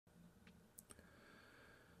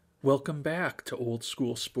Welcome back to Old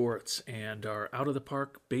School Sports and our Out of the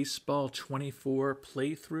Park Baseball 24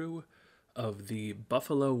 playthrough of the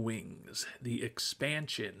Buffalo Wings, the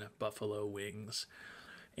expansion Buffalo Wings.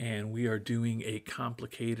 And we are doing a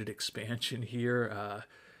complicated expansion here.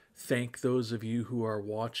 Thank those of you who are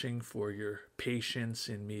watching for your patience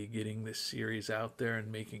in me getting this series out there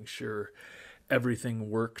and making sure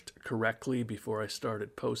everything worked correctly before I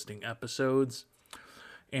started posting episodes.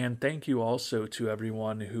 And thank you also to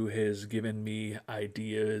everyone who has given me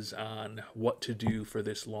ideas on what to do for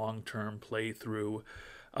this long term playthrough,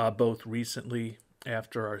 both recently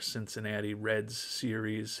after our Cincinnati Reds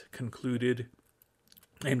series concluded,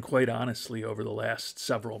 and quite honestly, over the last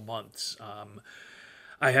several months.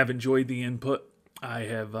 I have enjoyed the input. I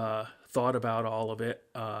have thought about all of it.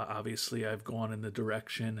 Obviously, I've gone in the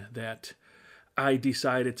direction that I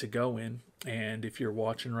decided to go in. And if you're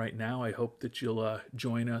watching right now, I hope that you'll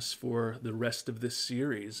join us for the rest of this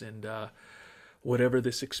series and whatever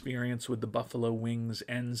this experience with the Buffalo Wings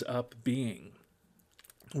ends up being.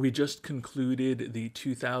 We just concluded the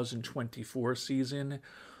 2024 season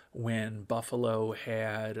when Buffalo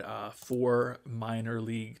had four minor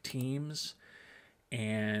league teams,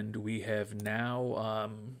 and we have now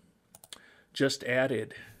just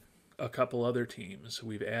added a couple other teams.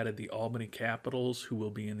 We've added the Albany Capitals, who will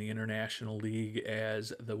be in the International League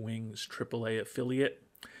as the Wings AAA affiliate.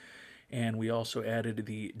 And we also added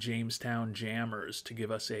the Jamestown Jammers to give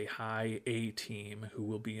us a high A team who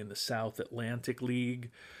will be in the South Atlantic League.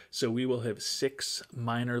 So we will have 6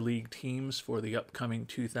 minor league teams for the upcoming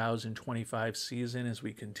 2025 season as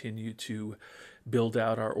we continue to build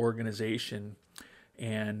out our organization.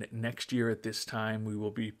 And next year at this time, we will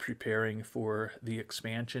be preparing for the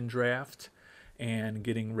expansion draft and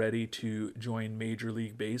getting ready to join Major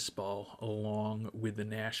League Baseball along with the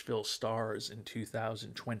Nashville Stars in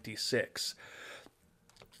 2026.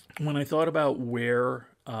 When I thought about where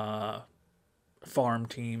farm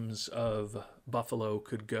teams of Buffalo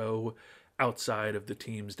could go outside of the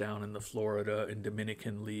teams down in the Florida and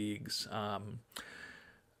Dominican leagues,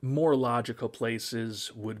 more logical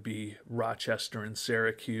places would be Rochester and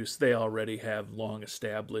Syracuse. They already have long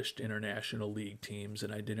established International League teams,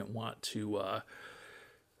 and I didn't want to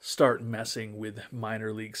start messing with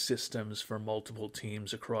minor league systems for multiple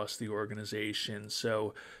teams across the organization.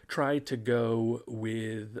 So tried to go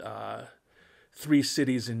with 3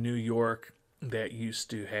 cities in New York that used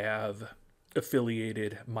to have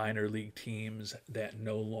affiliated minor league teams that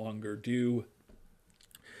no longer do.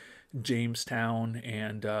 Jamestown,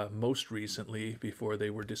 and most recently, before they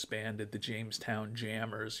were disbanded, the Jamestown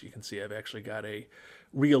Jammers. You can see I've actually got a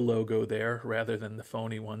real logo there rather than the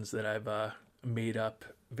phony ones that I've made up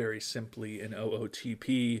very simply in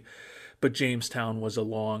OOTP. But Jamestown was a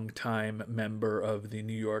long-time member of the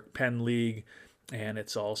New York Penn League, and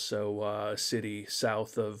it's also a city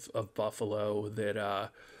south of Buffalo that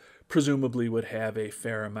presumably would have a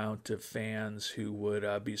fair amount of fans who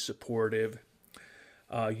would be supportive.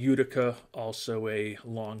 Utica, also a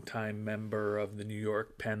longtime member of the New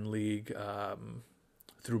York Penn League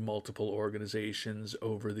through multiple organizations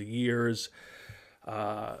over the years.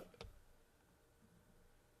 Probably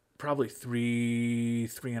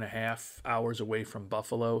 3.5 hours away from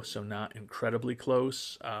Buffalo, so not incredibly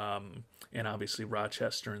close. And obviously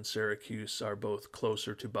Rochester and Syracuse are both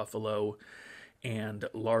closer to Buffalo and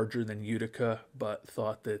larger than Utica, but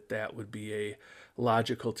thought that that would be a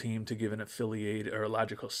logical team to give an affiliate, or a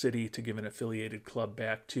logical city to give an affiliated club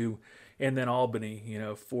back to. And then Albany,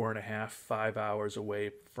 4.5, 5 hours away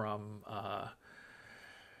from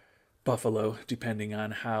Buffalo, depending on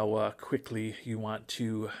how quickly you want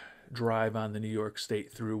to drive on the New York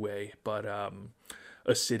State Thruway. But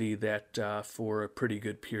a city that for a pretty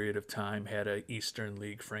good period of time had an Eastern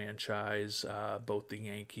League franchise, both the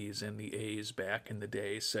Yankees and the A's back in the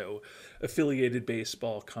day. So affiliated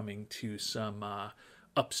baseball coming to some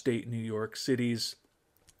upstate New York cities.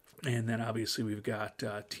 And then obviously we've got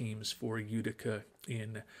teams for Utica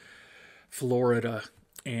in Florida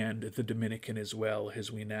and the Dominican as well,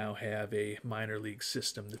 as we now have a minor league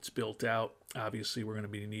system that's built out. Obviously we're going to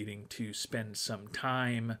be needing to spend some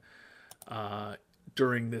time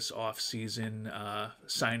during this off season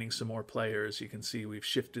signing some more players. You can see we've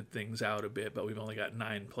shifted things out a bit, but we've only got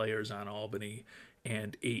 9 players on Albany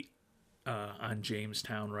and 8 on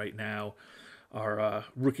Jamestown right now. Our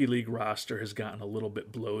rookie league roster has gotten a little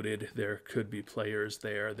bit bloated. There could be players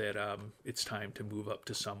there that it's time to move up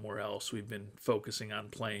to somewhere else. We've been focusing on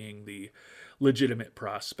playing the legitimate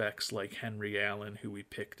prospects like Henry Allen, who we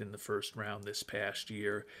picked in the first round this past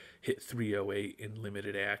year, hit .308 in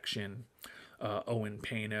limited action. Owen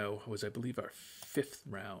Pano was, I believe, our fifth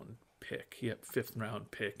round pick. Yep, fifth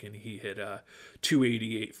round pick, and he hit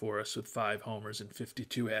 288 for us with 5 homers and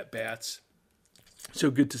 52 at bats.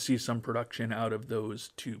 So good to see some production out of those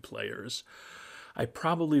 2 players. I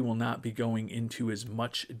probably will not be going into as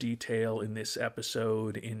much detail in this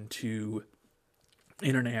episode into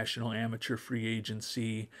international amateur free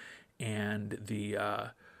agency and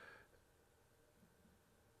the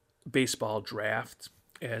baseball draft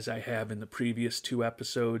as I have in the previous 2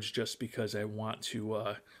 episodes, just because I want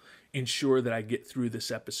to ensure that I get through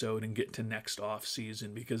this episode and get to next off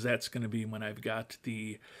season, because that's going to be when I've got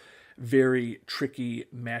the very tricky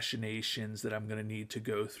machinations that I'm going to need to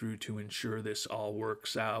go through to ensure this all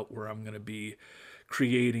works out, where I'm going to be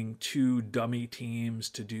creating 2 dummy teams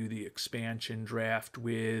to do the expansion draft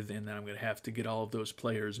with, and then I'm going to have to get all of those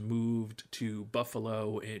players moved to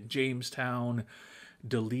Buffalo and Jamestown,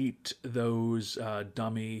 delete those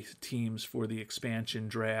dummy teams for the expansion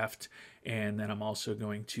draft, and then I'm also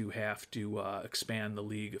going to have to expand the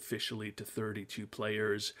league officially to 32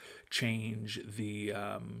 players, change the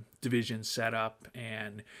division setup,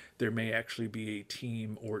 and there may actually be a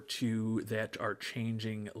team or 2 that are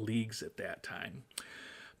changing leagues at that time.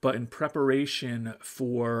 But in preparation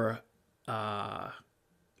for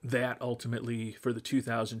that, ultimately for the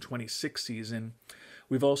 2026 season,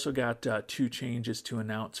 we've also got 2 changes to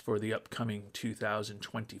announce for the upcoming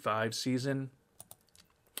 2025 season.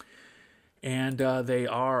 And they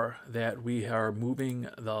are that we are moving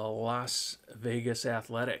the Las Vegas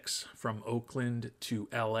Athletics from Oakland to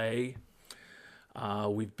LA.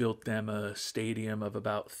 We've built them a stadium of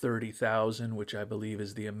about 30,000, which I believe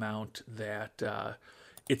is the amount that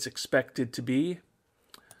it's expected to be.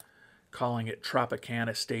 Calling it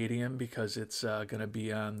Tropicana Stadium because it's going to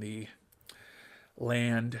be on the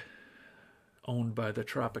land owned by the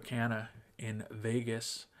Tropicana in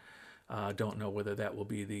Vegas. Don't know whether that will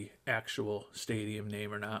be the actual stadium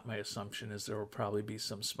name or not. My assumption is there will probably be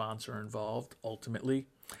some sponsor involved ultimately.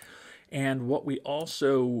 And what we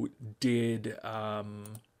also did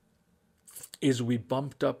is we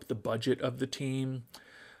bumped up the budget of the team.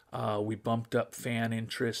 We bumped up fan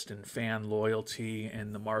interest and fan loyalty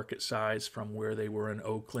and the market size from where they were in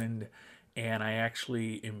Oakland. And I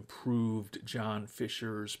actually improved John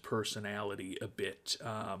Fisher's personality a bit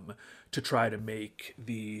to try to make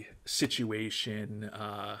the situation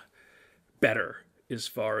better as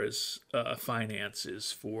far as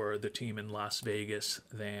finances for the team in Las Vegas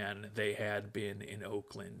than they had been in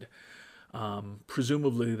Oakland.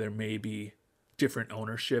 Presumably there may be different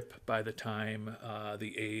ownership by the time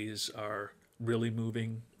the A's are really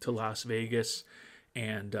moving to Las Vegas.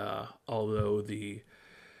 And although the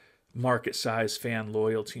market size, fan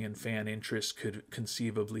loyalty, and fan interest could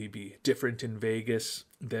conceivably be different in Vegas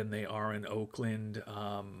than they are in Oakland,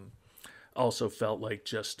 also felt like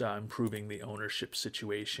just improving the ownership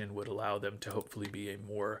situation would allow them to hopefully be a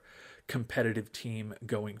more competitive team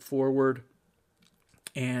going forward.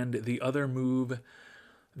 And the other move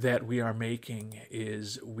that we are making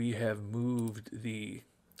is we have moved the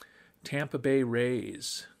Tampa Bay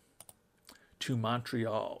Rays to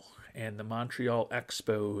Montreal. And the Montreal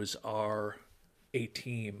Expos are a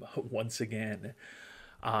team once again.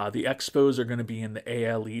 The Expos are going to be in the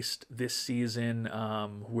AL East this season,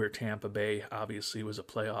 where Tampa Bay obviously was a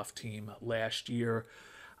playoff team last year.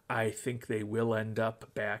 I think they will end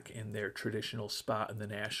up back in their traditional spot in the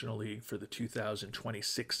National League for the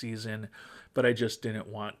 2026 season, but I just didn't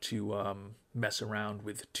want to mess around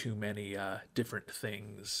with too many different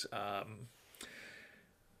things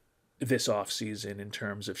this offseason in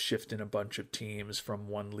terms of shifting a bunch of teams from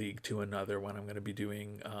one league to another when I'm going to be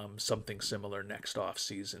doing something similar next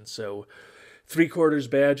offseason. So 3/4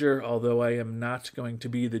 Badger, although I am not going to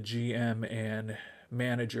be the GM and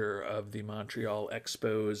manager of the Montreal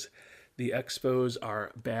Expos, the Expos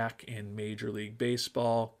are back in Major League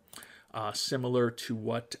Baseball. Similar to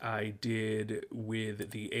what I did with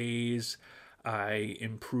the A's, I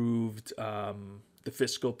improved the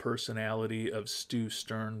fiscal personality of Stu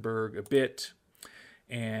Sternberg a bit,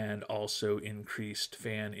 and also increased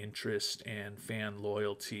fan interest and fan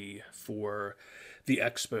loyalty for the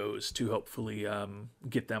Expos to hopefully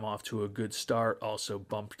get them off to a good start. Also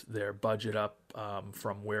bumped their budget up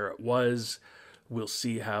from where it was. We'll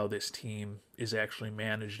see how this team is actually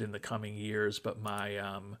managed in the coming years, but my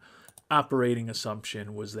operating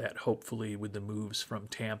assumption was that hopefully with the moves from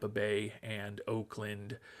Tampa Bay and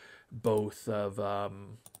Oakland, both of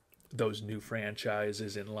those new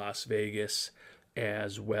franchises in Las Vegas,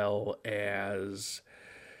 as well as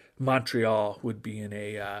Montreal would be in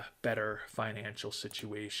a better financial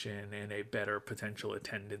situation and a better potential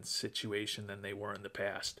attendance situation than they were in the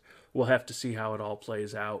past. We'll have to see how it all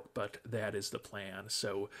plays out, but that is the plan.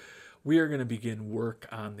 So we are going to begin work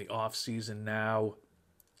on the off season now.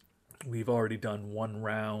 We've already done one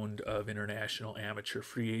round of international amateur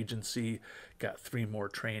free agency, got 3 more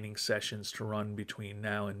training sessions to run between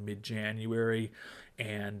now and mid-January,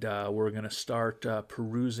 and we're going to start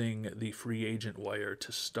perusing the free agent wire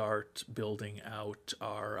to start building out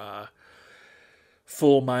our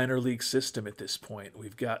full minor league system at this point.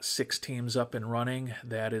 We've got 6 teams up and running.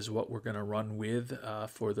 That is what we're going to run with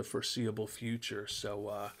for the foreseeable future.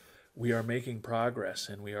 So we are making progress,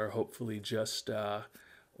 and we are hopefully just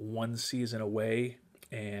one season away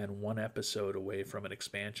and one episode away from an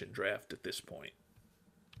expansion draft at this point.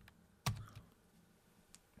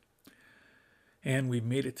 And we've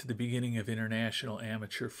made it to the beginning of international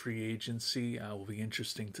amateur free agency. It will be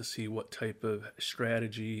interesting to see what type of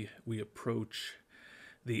strategy we approach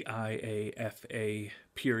the IAFA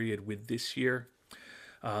period with this year.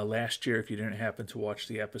 Last year, if you didn't happen to watch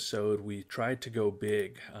the episode, we tried to go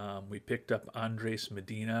big. We picked up Andres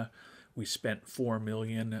Medina. We spent $4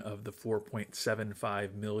 million of the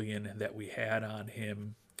 $4.75 million that we had on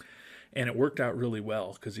him, and it worked out really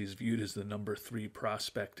well because he's viewed as the number 3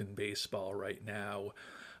 prospect in baseball right now.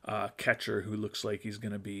 Catcher who looks like he's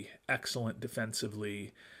going to be excellent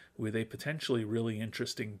defensively with a potentially really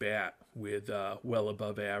interesting bat with well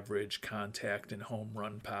above average contact and home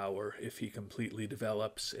run power if he completely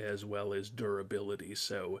develops, as well as durability.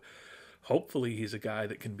 So hopefully he's a guy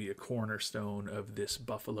that can be a cornerstone of this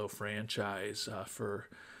Buffalo franchise for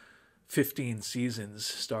 15 seasons,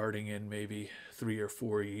 starting in maybe 3 or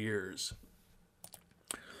 4 years.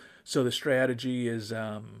 So the strategy is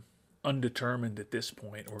undetermined at this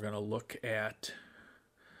point. We're going to look at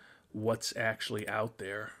what's actually out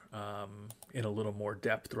there in a little more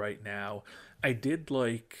depth right now. I did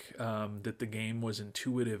like that the game was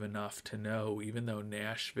intuitive enough to know, even though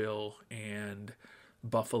Nashville and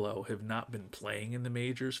Buffalo have not been playing in the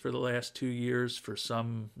majors for the last 2 years, for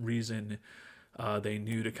some reason they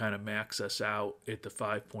knew to kind of max us out at the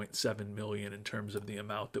 $5.7 million in terms of the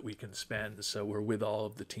amount that we can spend. So we're with all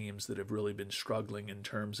of the teams that have really been struggling in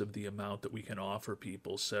terms of the amount that we can offer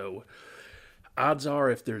people. So odds are,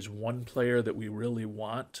 if there's one player that we really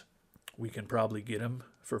want, we can probably get him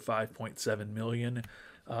for $5.7 million.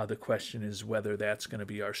 The question is whether that's going to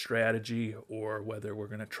be our strategy or whether we're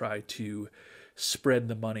going to try to spread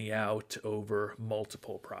the money out over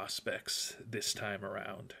multiple prospects this time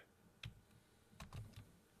around.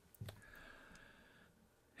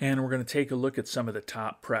 And we're going to take a look at some of the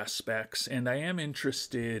top prospects. And I am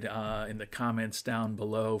interested in the comments down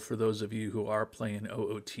below, for those of you who are playing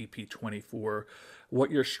OOTP 24, what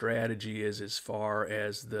your strategy is as far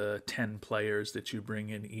as the 10 players that you bring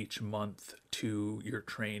in each month to your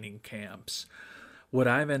training camps. What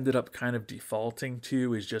I've ended up kind of defaulting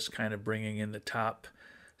to is just kind of bringing in the top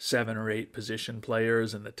 7 or 8 position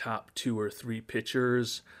players and the top 2 or 3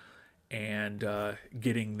 pitchers, and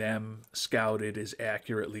getting them scouted as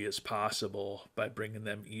accurately as possible by bringing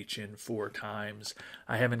them each in 4 times.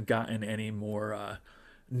 I haven't gotten any more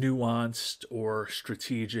nuanced or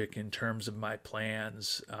strategic in terms of my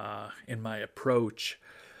plans in my approach.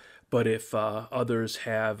 But if others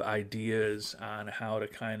have ideas on how to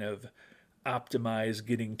kind of optimize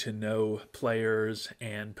getting to know players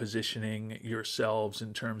and positioning yourselves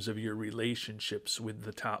in terms of your relationships with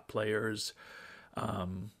the top players,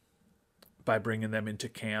 by bringing them into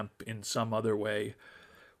camp in some other way,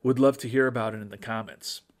 would love to hear about it in the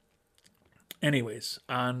comments. Anyways,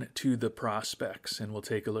 on to the prospects, and we'll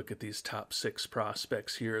take a look at these top 6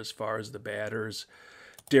 prospects here as far as the batters.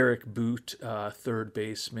 Derek Boot, third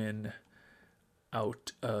baseman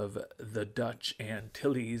out of the Dutch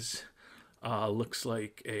Antilles, looks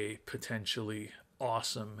like a potentially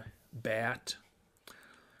awesome bat.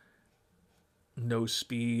 No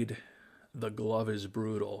speed. The glove is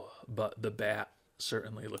brutal, but the bat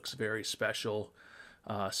certainly looks very special.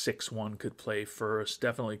 6'1", could play first.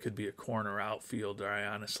 Definitely could be a corner outfielder, I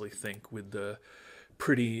honestly think, with the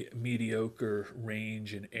pretty mediocre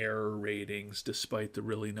range and error ratings, despite the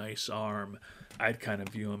really nice arm. I'd kind of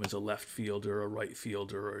view him as a left fielder, a right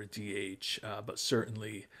fielder, or a DH, but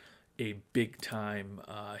certainly a big-time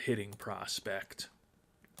hitting prospect.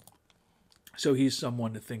 So he's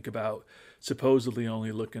someone to think about, supposedly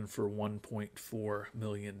only looking for $1.4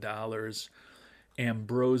 million.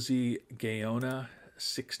 Ambrosi Gaona,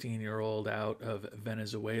 16-year-old out of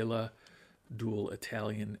Venezuela, dual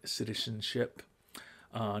Italian citizenship.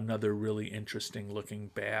 Another really interesting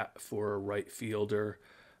looking bat for a right fielder.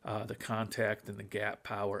 The contact and the gap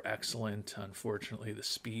power, excellent. Unfortunately, the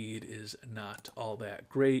speed is not all that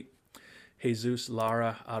great. Jesus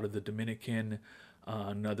Lara out of the Dominican,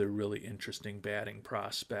 another really interesting batting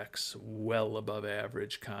prospects, well above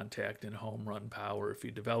average contact and home run power if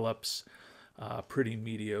he develops. Pretty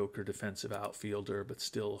mediocre defensive outfielder, but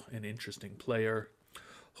still an interesting player.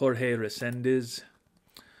 Jorge Resendez,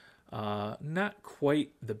 not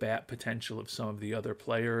quite the bat potential of some of the other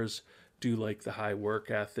players. Do like the high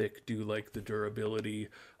work ethic, do like the durability,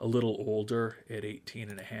 a little older at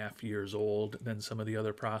 18 and a half years old than some of the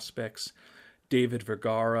other prospects. David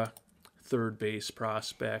Vergara, third base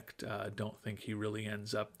prospect, don't think he really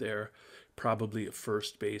ends up there. Probably a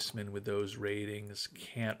first baseman with those ratings,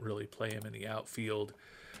 can't really play him in the outfield.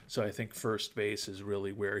 So I think first base is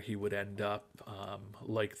really where he would end up,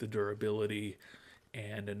 like the durability,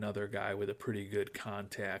 and another guy with a pretty good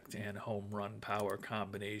contact and home run power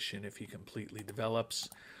combination if he completely develops.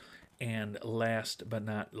 And last but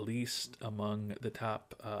not least, among the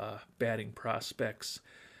top batting prospects,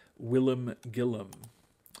 Willem Gillum,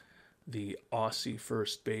 the Aussie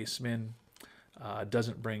first baseman.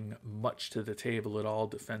 Doesn't bring much to the table at all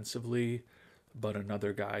defensively, but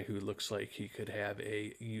another guy who looks like he could have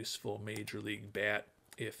a useful major league bat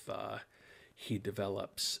if he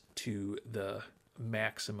develops to the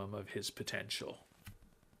maximum of his potential.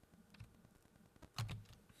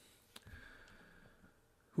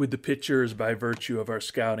 With the pitchers, by virtue of our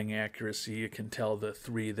scouting accuracy, you can tell the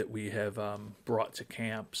three that we have brought to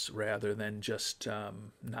camps rather than just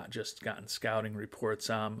not just gotten scouting reports.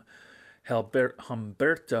 Humberto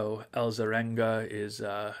Alzarenga is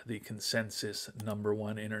the consensus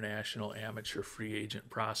 #1 international amateur free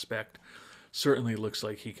agent prospect. Certainly looks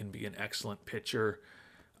like he can be an excellent pitcher.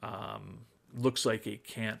 Looks like a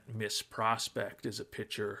can't-miss prospect as a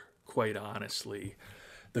pitcher, quite honestly.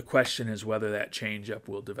 The question is whether that changeup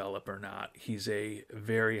will develop or not. He's a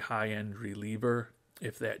very high-end reliever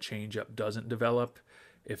if that changeup doesn't develop.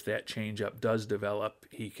 If that changeup does develop,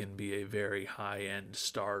 he can be a very high-end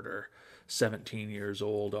starter. 17 years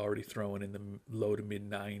old, already throwing in the low to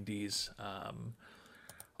mid-90s.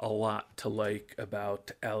 A lot to like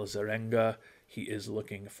about Alzarenga. He is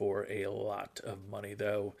looking for a lot of money,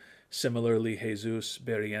 though. Similarly, Jesus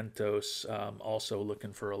Barrientos, also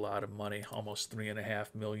looking for a lot of money, almost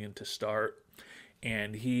 $3.5 million to start.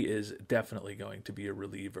 And he is definitely going to be a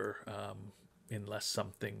reliever unless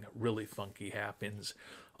something really funky happens.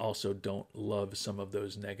 Also don't love some of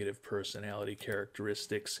those negative personality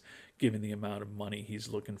characteristics. Given the amount of money he's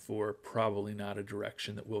looking for, probably not a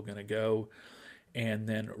direction that we're going to go. And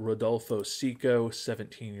then Rodolfo Seco,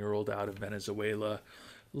 17-year-old out of Venezuela.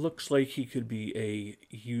 Looks like he could be a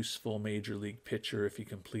useful major league pitcher if he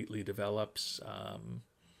completely develops.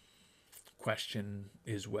 Question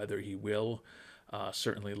is whether he will.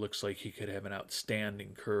 Certainly looks like he could have an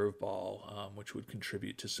outstanding curveball, which would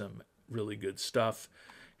contribute to some really good stuff.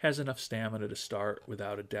 Has enough stamina to start,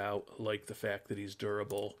 without a doubt. Like the fact that he's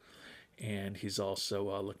durable. And he's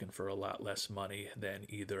also looking for a lot less money than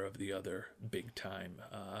either of the other big-time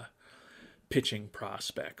pitching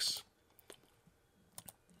prospects.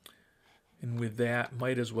 And with that,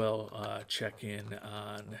 might as well check in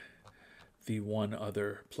on the one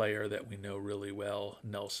other player that we know really well,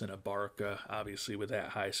 Nelson Abarca. Obviously, with that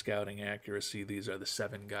high scouting accuracy, these are the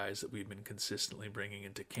 7 guys that we've been consistently bringing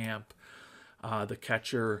into camp. The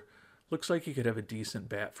catcher looks like he could have a decent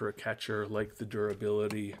bat for a catcher, like the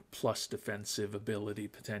durability plus defensive ability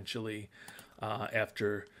potentially.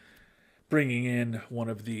 After bringing in one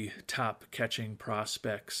of the top catching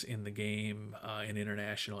prospects in the game in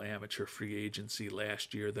international amateur free agency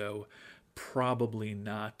last year, though, probably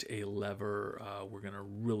not a lever we're going to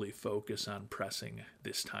really focus on pressing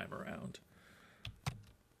this time around.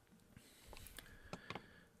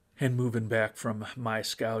 And moving back from my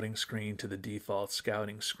scouting screen to the default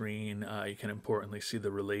scouting screen, you can importantly see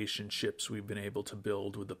the relationships we've been able to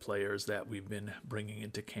build with the players that we've been bringing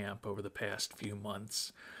into camp over the past few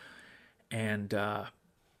months. And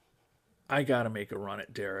I got to make a run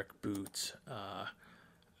at Derek Boots.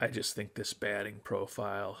 I just think this batting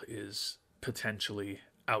profile is potentially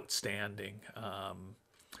outstanding.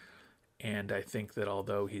 And I think that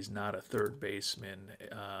although he's not a third baseman,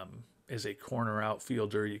 as a corner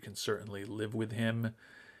outfielder, you can certainly live with him.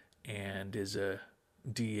 And as a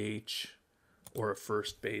DH or a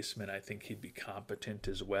first baseman, I think he'd be competent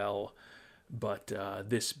as well. But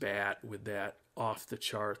this bat with that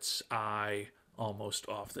off-the-charts eye, almost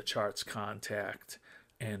off-the-charts contact,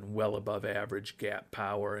 and well above average gap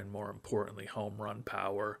power, and more importantly, home run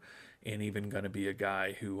power, and even going to be a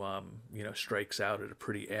guy who, strikes out at a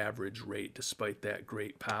pretty average rate despite that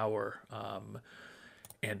great power.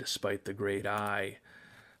 and despite the great eye,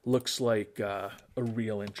 looks like a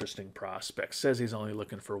real interesting prospect. Says he's only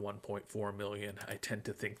looking for 1.4 million. I tend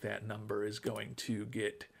to think that number is going to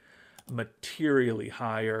get materially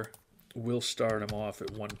higher. We'll start him off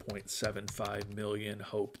at 1.75 million.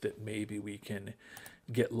 Hope that maybe we can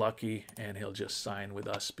get lucky and he'll just sign with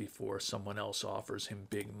us before someone else offers him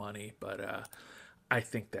big money. But I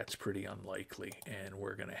think that's pretty unlikely, and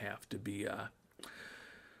we're going to have to be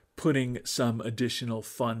putting some additional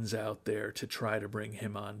funds out there to try to bring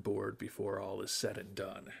him on board before all is said and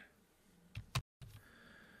done.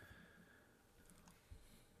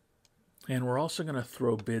 And we're also going to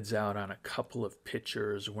throw bids out on a couple of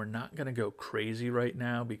pitchers. We're not going to go crazy right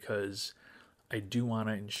now because I do want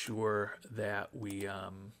to ensure that we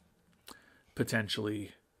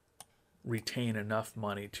potentially retain enough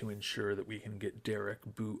money to ensure that we can get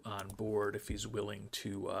Derek Boot on board if he's willing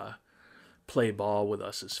to play ball with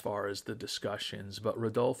us as far as the discussions. But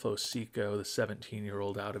Rodolfo Seco, the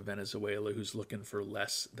 17-year-old out of Venezuela who's looking for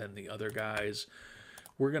less than the other guys,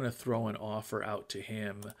 we're going to throw an offer out to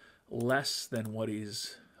him less than what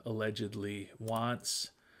he's allegedly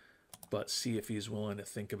wants, but see if he's willing to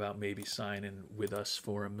think about maybe signing with us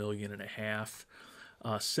for $1.5 million.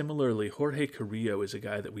 Similarly, Jorge Carrillo is a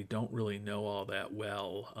guy that we don't really know all that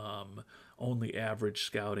well. Only average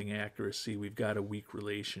scouting accuracy. We've got a weak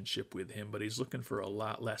relationship with him, but he's looking for a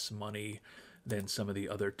lot less money than some of the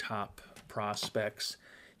other top prospects.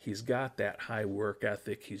 He's got that high work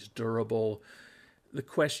ethic. He's durable. The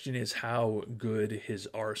question is how good his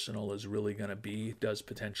arsenal is really going to be. Does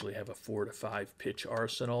potentially have a 4 to 5 pitch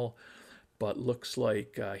arsenal, but looks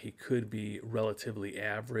like he could be relatively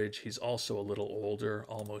average. He's also a little older,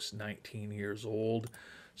 almost 19 years old,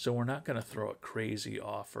 so we're not going to throw a crazy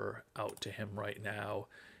offer out to him right now.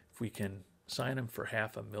 If we can sign him for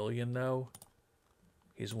 $500,000, though,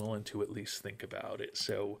 he's willing to at least think about it.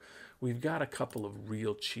 So we've got a couple of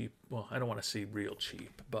real cheap, well, I don't want to say real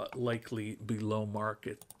cheap, but likely below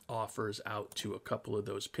market offers out to a couple of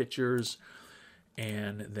those pitchers.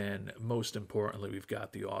 And then most importantly, we've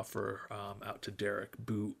got the offer out to Derek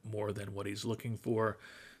Boot, more than what he's looking for.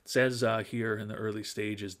 It says here in the early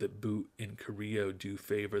stages that Boot and Carrillo do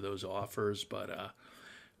favor those offers, but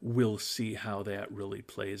we'll see how that really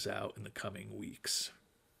plays out in the coming weeks.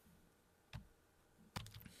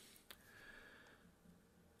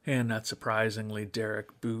 And not surprisingly,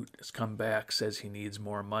 Derek Boot has come back, says he needs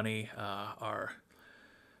more money. Our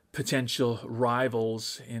potential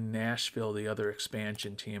rivals in Nashville, the other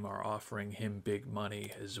expansion team, are offering him big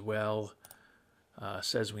money as well.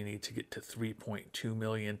 Says we need to get to $3.2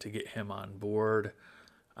 million to get him on board.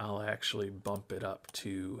 I'll actually bump it up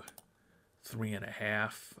to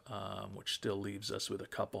 3.5, which still leaves us with a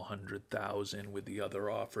couple $100,000 with the other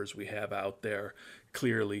offers we have out there.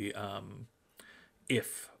 Clearly,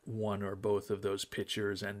 if one or both of those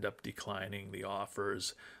pitchers end up declining the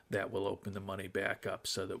offers, that will open the money back up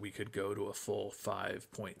so that we could go to a full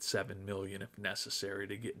 $5.7 million if necessary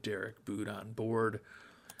to get Derek Boot on board.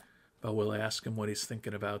 But we'll ask him what he's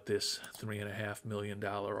thinking about this $3.5 million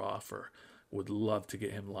offer. Would love to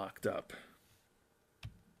get him locked up.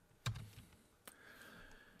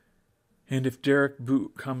 And if Derek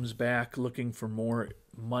Boot comes back looking for more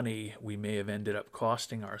money, we may have ended up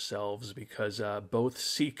costing ourselves, because both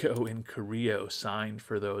Seco and Carrillo signed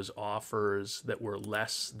for those offers that were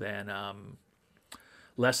less than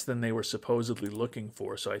they were supposedly looking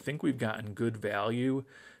for. So I think we've gotten good value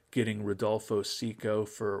getting Rodolfo Seco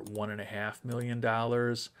for $1.5 million,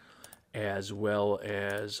 as well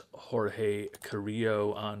as Jorge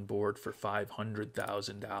Carrillo on board for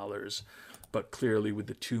 $500,000. But clearly with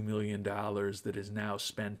the $2 million that is now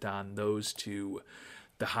spent on those two,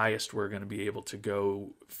 the highest we're going to be able to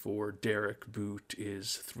go for Derek Boot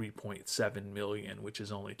is $3.7 million, which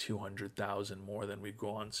is only $200,000 more than we've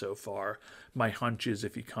gone so far. My hunch is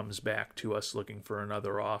if he comes back to us looking for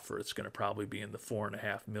another offer, it's going to probably be in the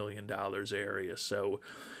 $4.5 million area. So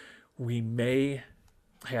we may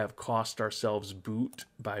have cost ourselves Boot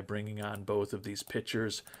by bringing on both of these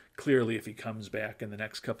pitchers. Clearly, if he comes back in the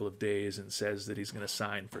next couple of days and says that he's going to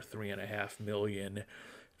sign for $3.5 million,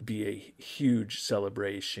 be a huge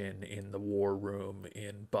celebration in the war room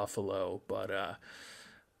in Buffalo. But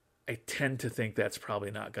I tend to think that's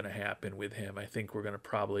probably not going to happen with him. I think we're going to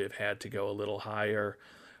probably have had to go a little higher.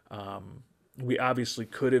 We obviously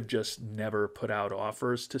could have just never put out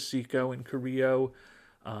offers to Seco and Carrillo.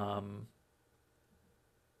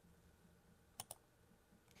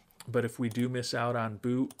 But if we do miss out on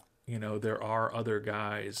Boot, you know, there are other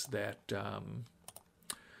guys that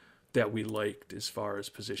that we liked as far as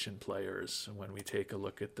position players. When we take a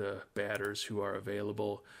look at the batters who are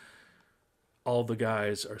available, all the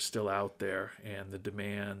guys are still out there, and the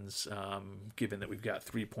demands, given that we've got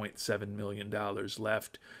 $3.7 million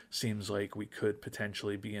left, seems like we could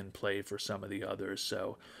potentially be in play for some of the others.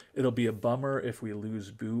 So it'll be a bummer if we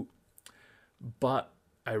lose Boot, but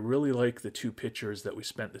I really like the two pitchers that we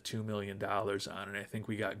spent the $2 million on, and I think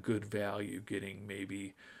we got good value getting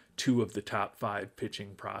maybe two of the top 5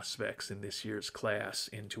 pitching prospects in this year's class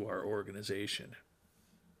into our organization.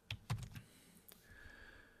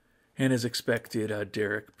 And as expected,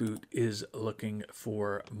 Derek Boot is looking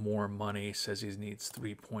for more money. Says he needs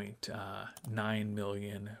 $3.9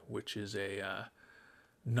 million, which is a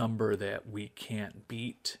number that we can't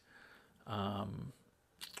beat.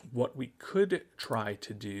 What we could try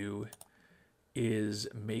to do is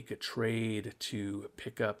make a trade to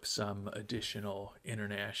pick up some additional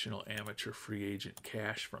international amateur free agent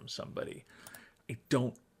cash from somebody. I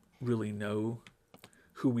don't really know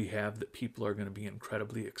who we have that people are going to be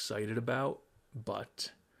incredibly excited about,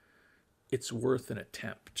 but it's worth an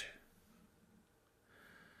attempt.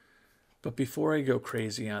 But before I go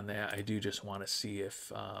crazy on that, I do just want to see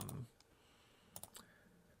if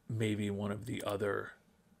maybe one of the other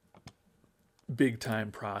big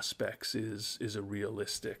time prospects is a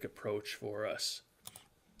realistic approach for us.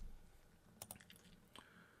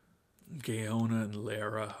 Gaona and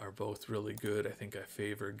Lara are both really good. I think I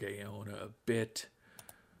favor Gaona a bit.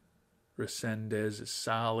 Resendez is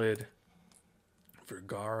solid.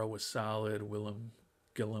 Vergara was solid.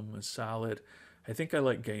 Gillum was solid. I think I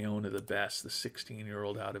like Gaona the best, the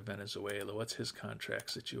 16-year-old out of Venezuela. What's his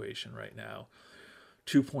contract situation right now?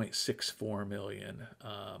 $2.64 million.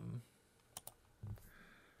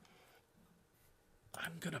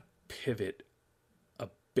 I'm going to pivot a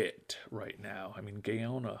bit right now. I mean,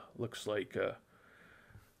 Gaona looks like a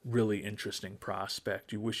really interesting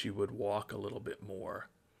prospect. You wish he would walk a little bit more,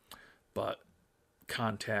 but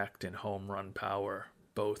contact and home run power,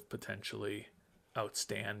 both potentially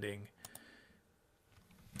outstanding.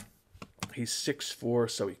 He's 6'4",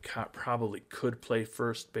 so he probably could play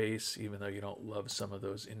first base, even though you don't love some of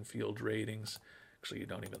those infield ratings. Actually, you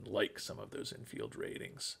don't even like some of those infield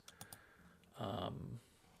ratings.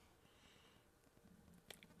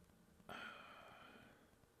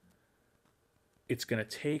 It's going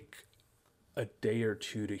to take a day or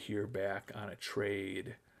two to hear back on a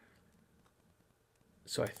trade.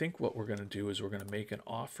 So I think what we're going to do is we're going to make an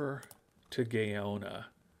offer to Gaona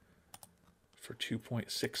for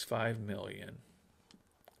 $2.65 million.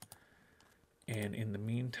 And in the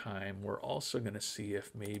meantime, we're also going to see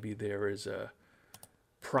if maybe there is a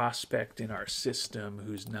prospect in our system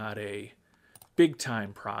who's not a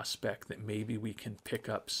big-time prospect that maybe we can pick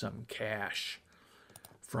up some cash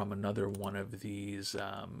from another one of these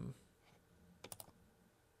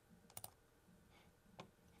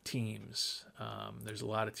teams. There's a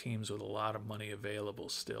lot of teams with a lot of money available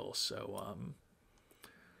still, so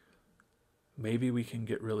maybe we can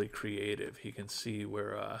get really creative. He can see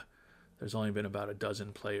where there's only been about a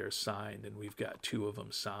dozen players signed, and we've got 2 of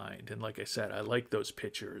them signed. And like I said, I like those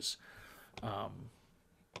pitchers.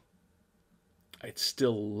 I'd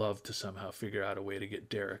still love to somehow figure out a way to get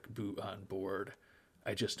Derek Boot on board.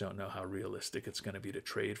 I just don't know how realistic it's going to be to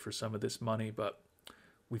trade for some of this money, but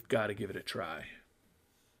we've got to give it a try.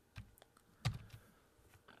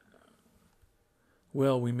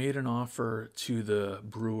 Well, we made an offer to the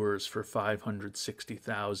Brewers for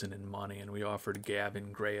 $560,000 in money, and we offered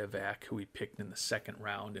Gavin Grayovac, who we picked in the 2nd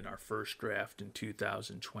round in our first draft in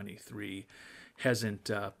 2023. Hasn't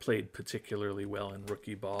played particularly well in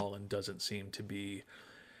rookie ball and doesn't seem to be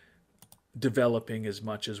developing as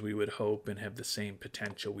much as we would hope and have the same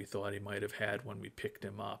potential we thought he might have had when we picked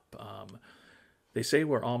him up. They say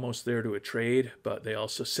we're almost there to a trade, but they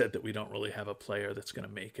also said that we don't really have a player that's going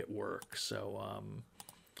to make it work. So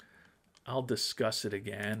I'll discuss it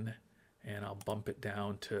again, and I'll bump it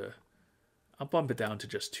down to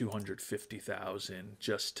just $250,000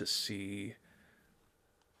 just to see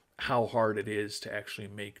how hard it is to actually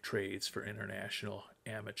make trades for international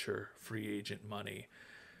amateur free agent money.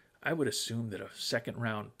 I would assume that a 2nd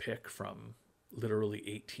round pick from literally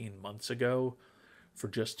 18 months ago for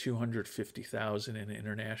just $250,000 in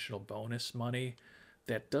international bonus money,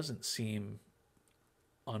 that doesn't seem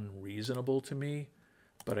unreasonable to me,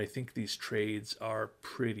 but I think these trades are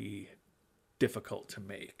pretty difficult to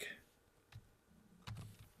make.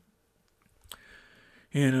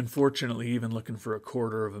 And unfortunately, even looking for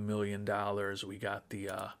 $250,000, we got the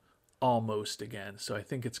almost again. So I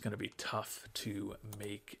think it's going to be tough to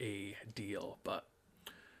make a deal, but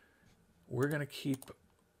we're going to keep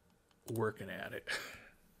working at it.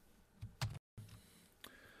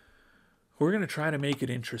 We're going to try to make it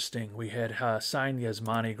interesting. We had signed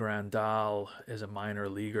Yasmani Grandal as a minor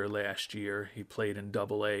leaguer last year. He played in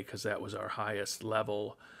AA because that was our highest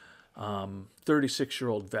level.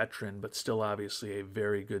 36-year-old veteran, but still obviously a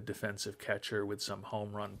very good defensive catcher with some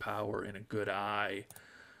home run power and a good eye.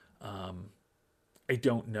 I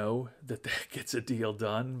don't know that gets a deal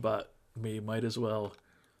done, but we might as well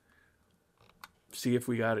see if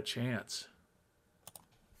we got a chance.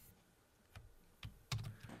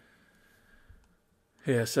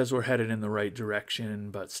 Yeah, it says we're headed in the right direction,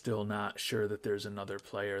 but still not sure that there's another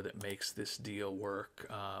player that makes this deal work.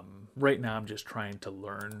 Right now, I'm just trying to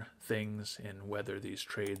learn things and whether these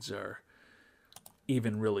trades are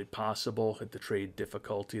even really possible at the trade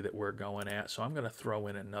difficulty that we're going at. So I'm going to throw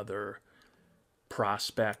in another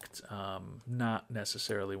prospect, not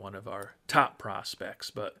necessarily one of our top prospects,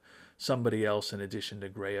 but somebody else in addition to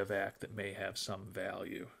Grayovac that may have some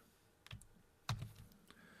value.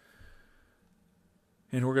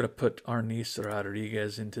 And we're going to put Arnis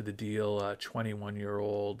Rodriguez into the deal,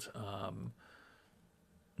 21-year-old,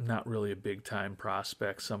 not really a big-time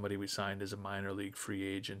prospect, somebody we signed as a minor league free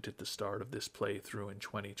agent at the start of this playthrough in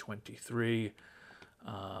 2023.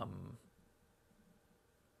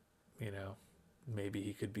 You know, maybe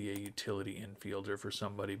he could be a utility infielder for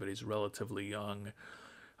somebody, but he's relatively young.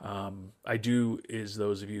 I do, as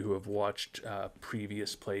those of you who have watched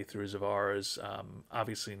previous playthroughs of ours,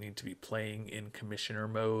 obviously need to be playing in commissioner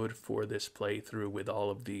mode for this playthrough with all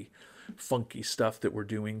of the funky stuff that we're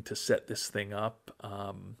doing to set this thing up.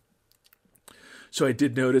 So I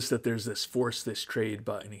did notice that there's this force this trade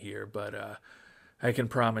button here, but I can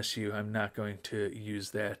promise you I'm not going to use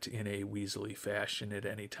that in a weaselly fashion at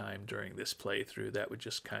any time during this playthrough. That would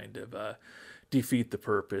just kind of defeat the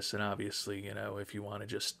purpose. And obviously, you know, if you want to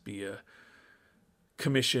just be a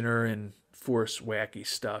commissioner and force wacky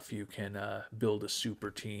stuff, you can build a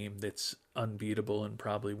super team that's unbeatable and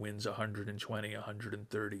probably wins 120,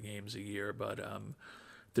 130 games a year. But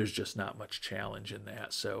there's just not much challenge in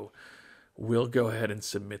that. So we'll go ahead and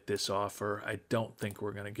submit this offer. I don't think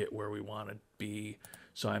we're going to get where we want to be.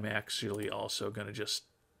 So I'm actually also going to just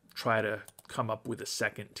try to come up with a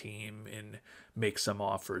second team and make some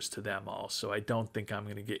offers to them also. I don't think I'm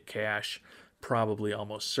going to get cash. Probably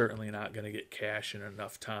almost certainly not going to get cash in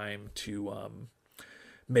enough time to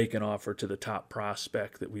make an offer to the top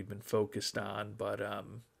prospect that we've been focused on. But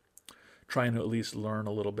trying to at least learn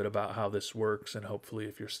a little bit about how this works. And hopefully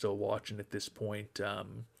if you're still watching at this point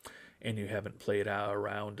and you haven't played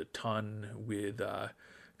around a ton with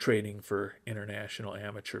trading for international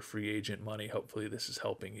amateur free agent money, hopefully this is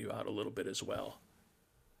helping you out a little bit as well.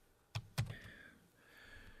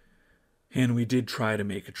 And we did try to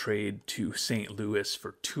make a trade to St. Louis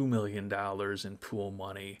for $2 million in pool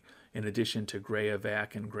money. In addition to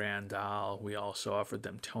Grayovac and Grandal, we also offered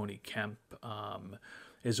them Tony Kemp,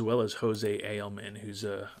 as well as Jose Ailman, who's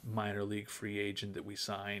a minor league free agent that we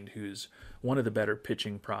signed, who's one of the better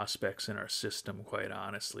pitching prospects in our system, quite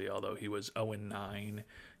honestly, although he was 0-9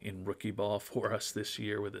 in rookie ball for us this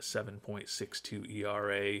year with a 7.62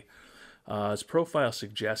 ERA. His profile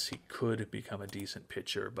suggests he could become a decent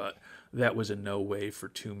pitcher, but that was a no way for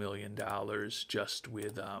 $2 million just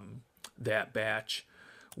with that batch.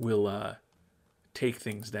 We'll take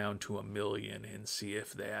things down to $1 million and see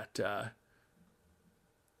if that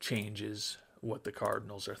changes what the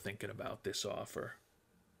Cardinals are thinking about this offer.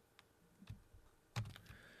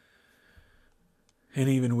 And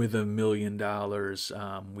even with $1 million,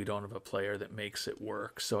 we don't have a player that makes it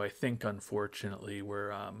work. So I think, unfortunately,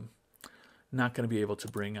 we're not going to be able to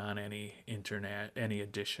bring on any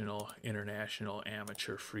additional international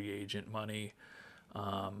amateur free agent money.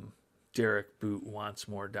 Derek Boot wants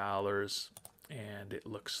more dollars, and it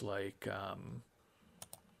looks like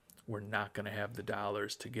we're not going to have the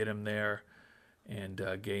dollars to get him there. And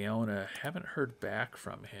Gaona, haven't heard back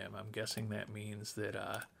from him. I'm guessing that means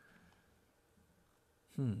that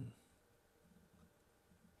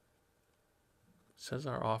says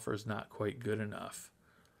our offer is not quite good enough.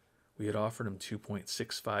 We had offered him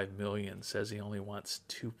 $2.65 million. Says he only wants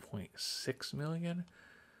 $2.6 million.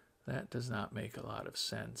 That does not make a lot of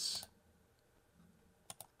sense.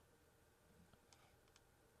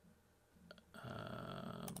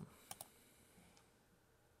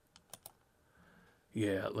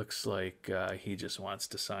 Yeah, it looks like he just wants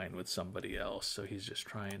to sign with somebody else. So he's just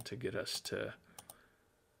trying to get us to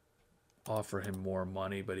offer him more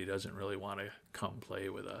money, but he doesn't really want to come play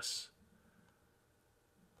with us.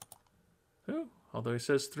 Oh, although he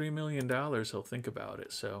says $3 million, he'll think about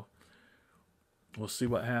it. So we'll see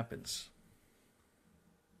what happens.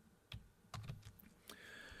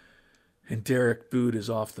 And Derek Boot is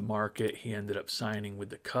off the market. He ended up signing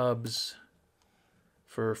with the Cubs.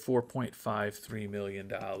 for $4.53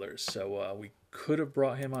 million. So we could have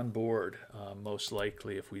brought him on board, most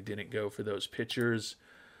likely, if we didn't go for those pitchers.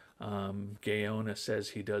 Gaona says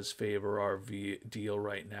he does favor our deal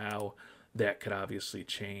right now. That could obviously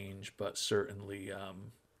change, but certainly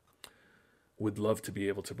would love to be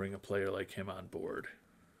able to bring a player like him on board.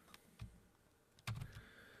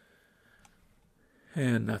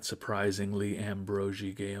 And not surprisingly,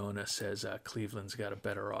 Ambrosi Gaona says Cleveland's got a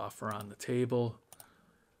better offer on the table.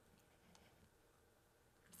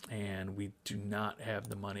 And we do not have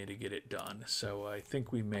the money to get it done. So I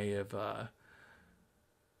think we may have, I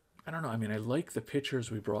don't know. I mean, I like the pitchers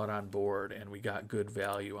we brought on board, and we got good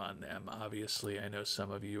value on them. Obviously, I know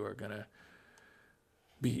some of you are going to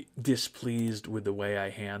be displeased with the way I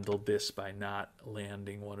handled this by not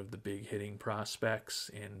landing one of the big hitting prospects,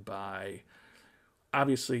 and by,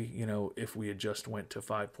 obviously, you know, if we had just went to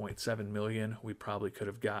 5.7 million, we probably could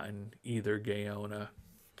have gotten either Gaona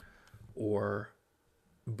or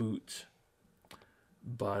Boot.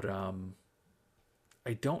 But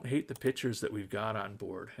I don't hate the pitchers that we've got on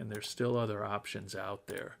board, and there's still other options out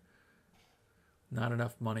there. Not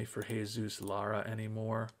enough money for Jesus Lara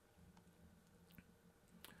anymore.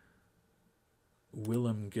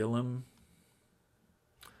 Willem Gillum,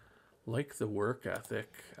 like the work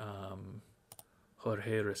ethic.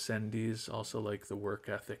 Jorge Resendiz, also like the work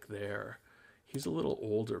ethic there. He's a little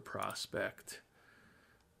older prospect.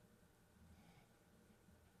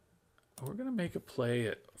 We're going to make a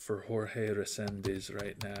play for Jorge Resendiz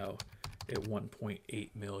right now at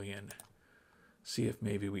 1.8 million. See if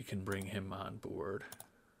maybe we can bring him on board.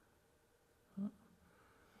 I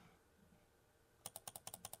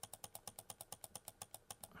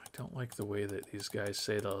don't like the way that these guys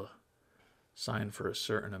say they'll sign for a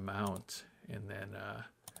certain amount, and then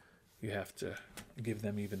you have to give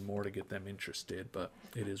them even more to get them interested, but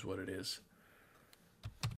it is what it is.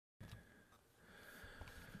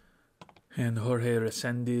 And Jorge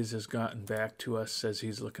Resendiz has gotten back to us, says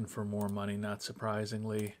he's looking for more money, not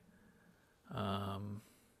surprisingly.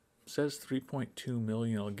 Says 3.2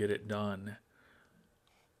 million will get it done.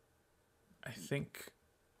 I think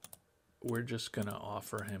we're just going to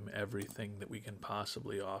offer him everything that we can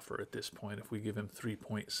possibly offer at this point. If we give him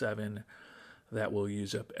 3.7, that will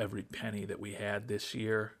use up every penny that we had this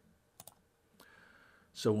year.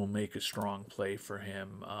 So we'll make a strong play for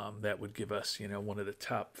him. That would give us, you know, one of the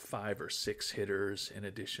top 5 or 6 hitters, in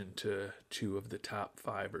addition to 2 of the top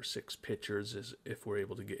 5 or 6 pitchers, as if we're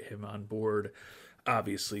able to get him on board.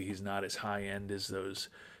 Obviously, he's not as high end as those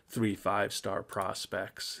 3 5-star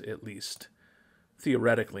prospects, at least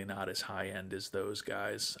theoretically not as high end as those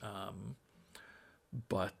guys.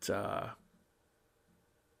 But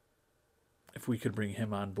if we could bring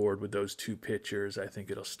him on board with those 2 pitchers, I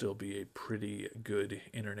think it'll still be a pretty good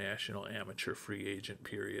international amateur free agent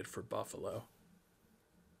period for Buffalo.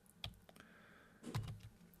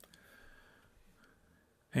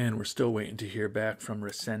 And we're still waiting to hear back from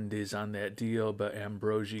Resendiz on that deal, but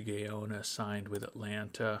Ambrosi Gaona signed with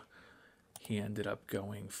Atlanta. He ended up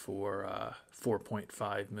going for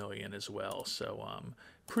 $4.5 million as well. So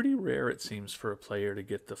pretty rare, it seems, for a player to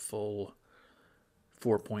get the full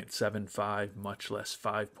 4.75, much less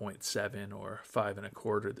 5.7 or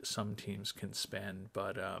 5.25 that some teams can spend.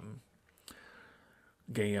 But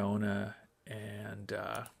Gaona and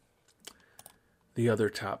the other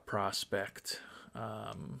top prospect,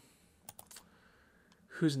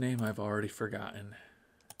 whose name I've already forgotten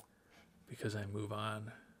because I move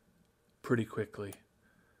on pretty quickly.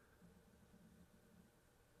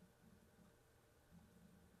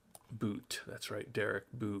 Boot, that's right,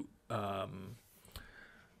 Derek Boot.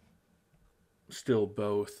 Still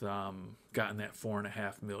both got in that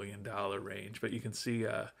 $4.5 million range, but you can see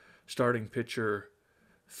starting pitcher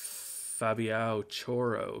Fabiao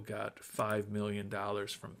Choro got $5 million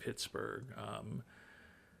from Pittsburgh,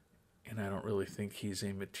 and I don't really think he's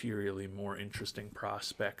a materially more interesting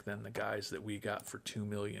prospect than the guys that we got for $2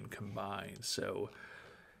 million combined. So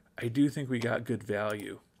I do think we got good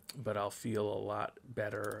value, but I'll feel a lot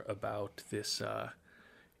better about this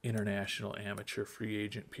international amateur free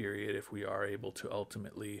agent period if we are able to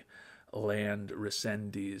ultimately land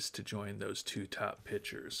Resendiz to join those 2 top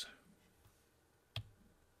pitchers.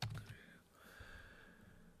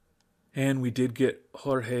 And we did get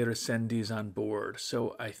Jorge Resendiz on board,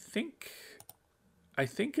 so I think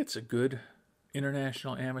it's a good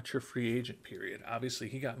international amateur free agent period. Obviously,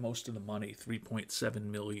 he got most of the money, $3.7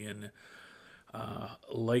 million.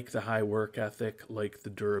 Like the high work ethic, like the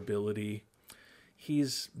durability.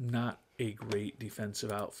 He's not a great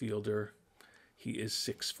defensive outfielder. He is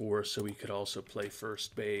 6'4", so he could also play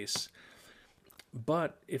first base.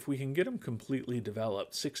 But if we can get him completely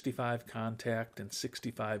developed, 65 contact and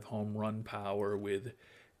 65 home run power with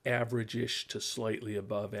average-ish to slightly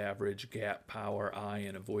above average gap power, eye,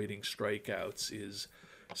 and avoiding strikeouts is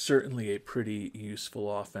certainly a pretty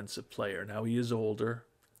useful offensive player. Now, he is older,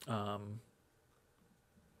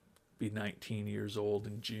 be 19 years old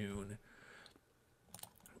in June,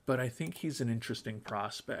 but I think he's an interesting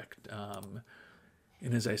prospect.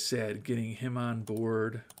 And as I said, getting him on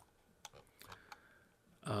board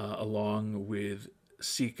along with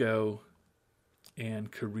Seco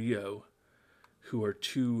and Carrillo, who are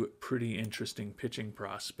two pretty interesting pitching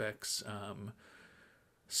prospects.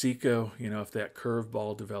 Seco, if that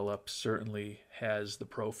curveball develops, certainly has the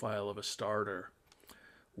profile of a starter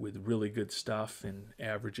with really good stuff and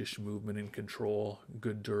average-ish movement and control,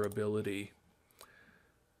 good durability.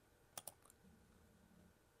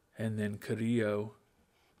 And then Carrillo,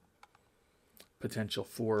 potential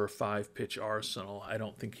 4 or 5 pitch arsenal. I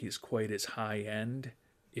don't think he's quite as high end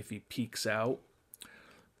if he peaks out,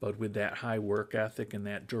 but with that high work ethic and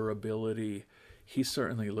that durability, he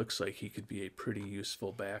certainly looks like he could be a pretty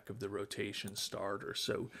useful back of the rotation starter.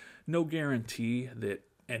 So no guarantee that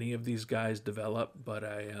any of these guys develop, but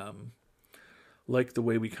I like the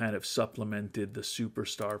way we kind of supplemented the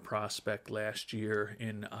superstar prospect last year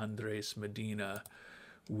in Andres Medina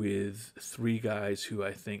with 3 guys who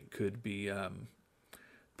I think could be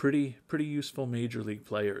pretty useful major league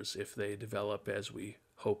players if they develop as we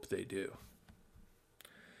hope they do.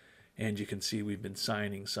 And you can see we've been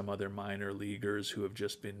signing some other minor leaguers who have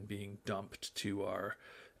just been being dumped to our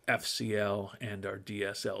FCL and our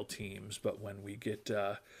DSL teams. But when we get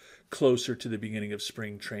closer to the beginning of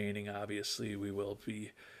spring training, obviously we will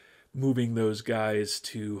be moving those guys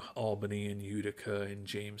to Albany and Utica and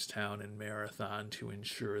Jamestown and Marathon to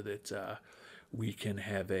ensure that we can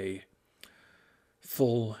have a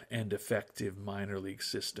full and effective minor league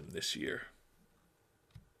system this year.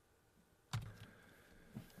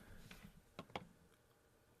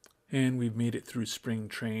 And we've made it through spring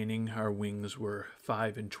training. Our wings were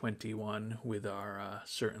 5-21 with our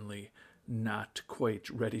certainly not quite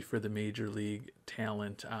ready for the major league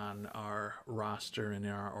talent on our roster and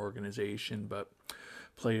in our organization, but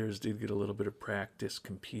players did get a little bit of practice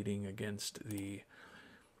competing against the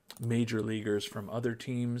major leaguers from other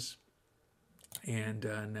teams. And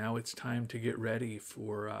now it's time to get ready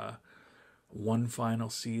for one final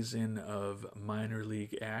season of minor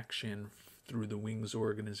league action through the Wings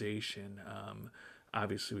organization.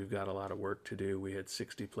 Obviously, we've got a lot of work to do. We had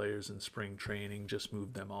 60 players in spring training, just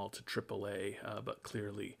moved them all to AAA, but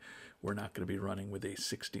clearly we're not going to be running with a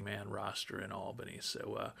 60-man roster in Albany.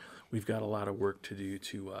 So we've got a lot of work to do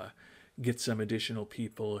to get some additional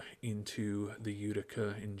people into the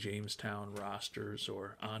Utica and Jamestown rosters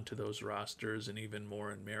or onto those rosters, and even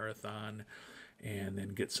more in Marathon, and then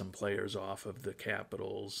get some players off of the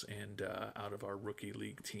Capitals and out of our rookie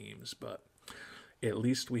league teams. But at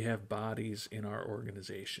least we have bodies in our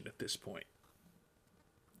organization at this point.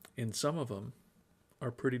 And some of them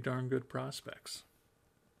are pretty darn good prospects.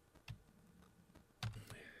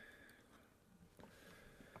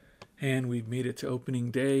 And we've made it to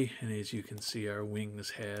opening day, and as you can see, our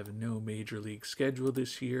Wings have no major league schedule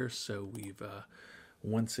this year, so we've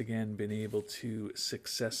once again been able to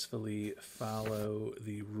successfully follow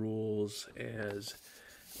the rules as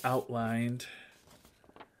outlined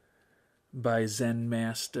by Zen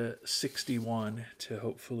Master 61 to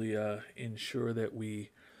hopefully ensure that we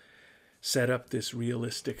set up this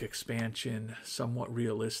realistic expansion somewhat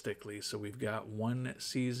realistically. So we've got one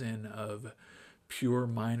season of pure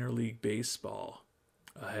minor league baseball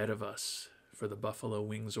ahead of us for the Buffalo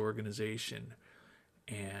Wings organization.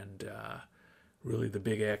 And really the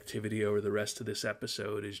big activity over the rest of this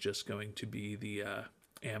episode is just going to be the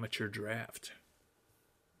amateur draft.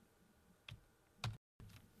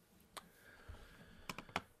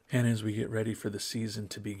 And as we get ready for the season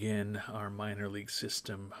to begin, our minor league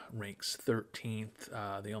system ranks 13th.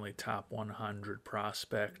 The only top 100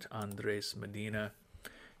 prospect, Andres Medina,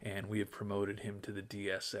 and we have promoted him to the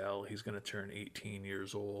DSL. He's going to turn 18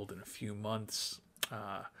 years old in a few months.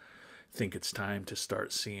 Think it's time to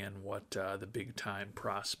start seeing what the big-time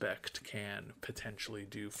prospect can potentially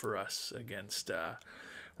do for us against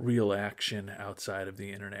real action outside of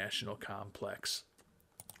the international complex.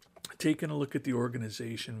 Taking a look at the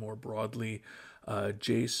organization more broadly,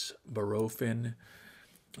 Jace Barofin,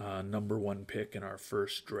 number 1 pick in our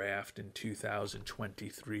first draft in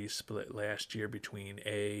 2023, split last year between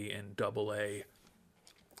A and AA.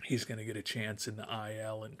 He's going to get a chance in the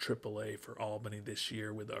IL and AAA for Albany this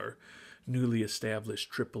year with our newly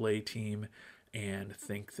established AAA team, and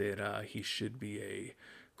think that he should be a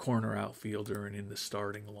corner outfielder and in the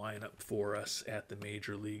starting lineup for us at the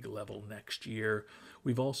major league level next year.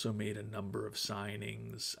 We've also made a number of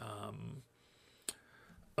signings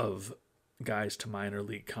of guys to minor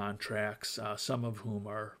league contracts, some of whom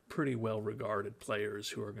are pretty well regarded players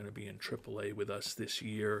who are going to be in AAA with us this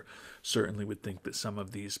year. Certainly would think that some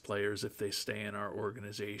of these players, if they stay in our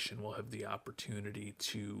organization, will have the opportunity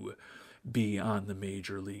to be on the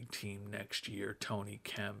major league team next year. Tony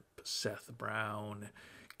Kemp, Seth Brown,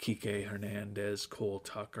 Kike Hernandez, Cole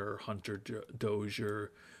Tucker, Hunter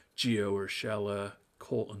Dozier, Gio Urshela,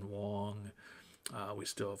 Colton Wong. We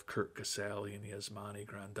still have Kurt Casale and Yasmani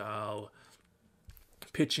Grandal.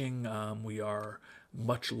 Pitching, we are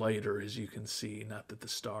much lighter, as you can see. Not that the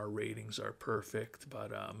star ratings are perfect,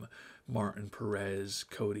 but Martin Perez,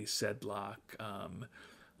 Cody Sedlock,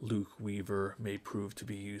 Luke Weaver may prove to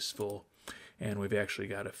be useful. And we've actually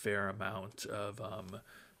got a fair amount of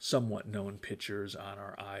somewhat known pitchers on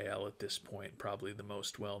our IL at this point. Probably the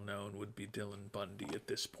most well-known would be Dylan Bundy at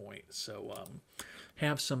this point. So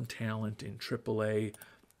have some talent in AAA.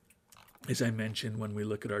 As I mentioned, when we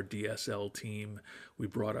look at our DSL team, we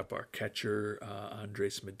brought up our catcher,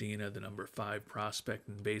 Andres Medina, the number 5 prospect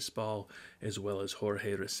in baseball, as well as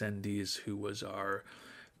Jorge Resendiz, who was our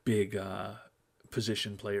big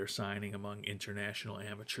position player signing among international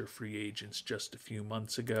amateur free agents just a few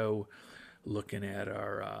months ago. Looking at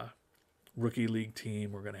our rookie league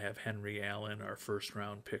team, we're going to have Henry Allen, our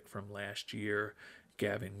first-round pick from last year,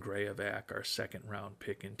 Gavin Grayovac, our second-round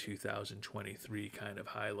pick in 2023, kind of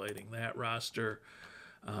highlighting that roster.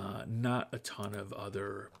 Not a ton of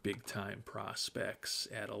other big-time prospects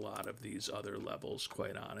at a lot of these other levels,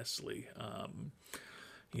 quite honestly.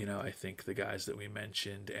 I think the guys that we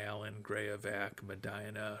mentioned, Allen, Grayovac,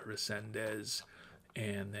 Medina, Resendez,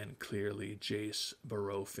 and then clearly Jace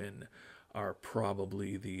Barofin, are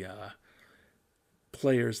probably the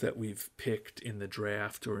players that we've picked in the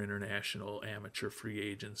draft or international amateur free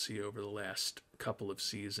agency over the last couple of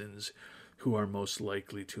seasons who are most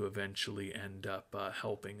likely to eventually end up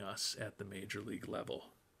helping us at the major league level.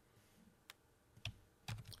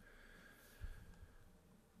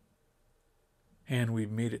 And we've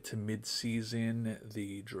made it to mid-season.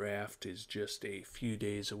 The draft is just a few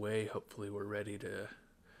days away. Hopefully we're ready to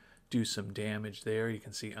do some damage there. You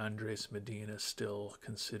can see Andres Medina still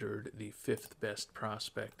considered the 5th best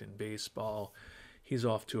prospect in baseball. He's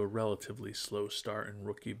off to a relatively slow start in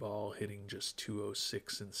rookie ball, hitting just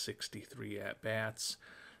 206 and 63 at-bats.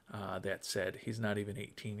 That said, he's not even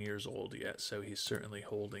 18 years old yet, so he's certainly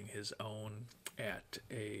holding his own at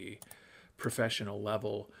a professional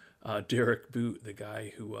level. Derek Boot, the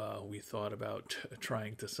guy who we thought about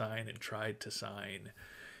trying to sign and tried to sign,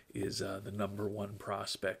 is the number 1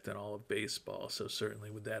 prospect in all of baseball. So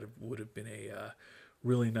certainly would have been a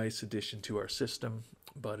really nice addition to our system,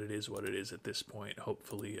 but it is what it is at this point.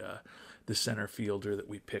 Hopefully the center fielder that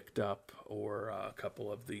we picked up, or a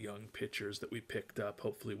couple of the young pitchers that we picked up,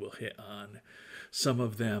 hopefully we'll hit on some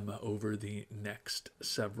of them over the next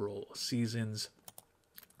several seasons.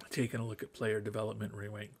 Taking a look at player development, we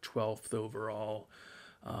ranked 12th overall.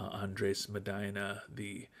 Andres Medina,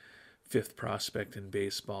 the 5th prospect in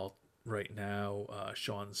baseball right now.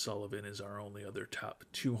 Sean Sullivan is our only other top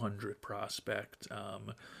 200 prospect.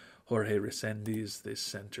 Jorge Resendiz, this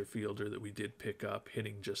center fielder that we did pick up,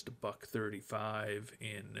 hitting just a $135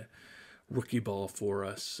 in rookie ball for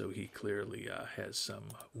us, so he clearly has some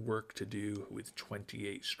work to do with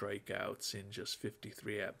 28 strikeouts in just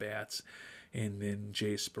 53 at-bats. And then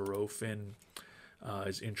Jace Barofin,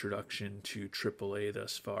 his introduction to AAA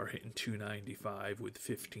thus far, hitting .295 with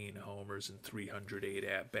 15 homers and 308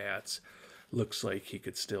 at-bats. Looks like he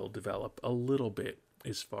could still develop a little bit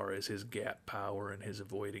as far as his gap power and his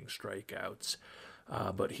avoiding strikeouts.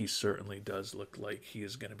 But he certainly does look like he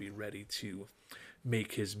is going to be ready to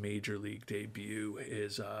make his major league debut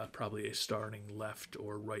as probably a starting left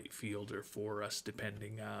or right fielder for us,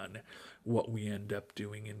 depending on what we end up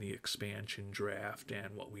doing in the expansion draft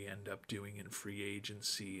and what we end up doing in free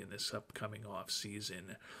agency in this upcoming off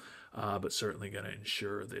season. But certainly going to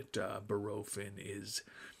ensure that Barofin is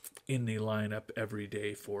in the lineup every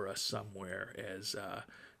day for us somewhere as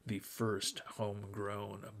the first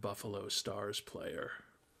homegrown Buffalo Stars player.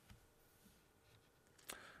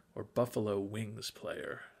 Or Buffalo Wings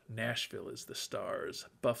player. Nashville is the Stars.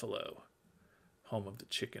 Buffalo, home of the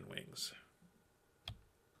chicken wings.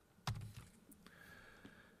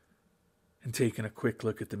 And taking a quick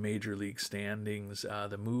look at the Major League standings,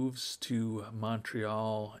 the moves to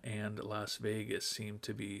Montreal and Las Vegas seem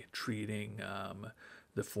to be treating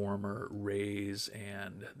the former Rays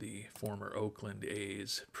and the former Oakland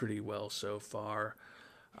A's pretty well so far.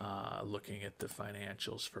 Looking at the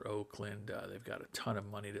financials for Oakland, they've got a ton of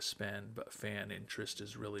money to spend, but fan interest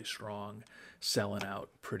is really strong, selling out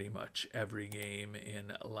pretty much every game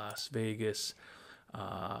in Las Vegas.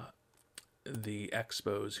 The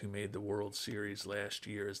Expos, who made the World Series last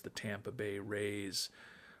year, as the Tampa Bay Rays,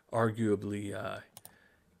 arguably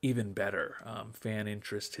even better. Fan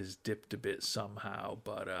interest has dipped a bit somehow,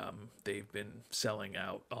 but they've been selling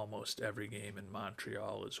out almost every game in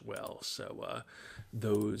Montreal as well. So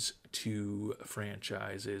those two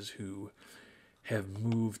franchises who have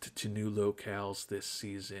moved to new locales this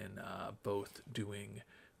season, both doing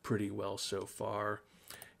pretty well so far.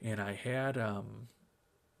 And I had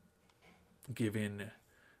given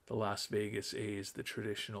the Las Vegas A's the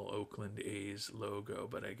traditional Oakland A's logo,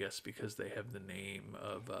 but I guess because they have the name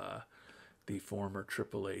of the former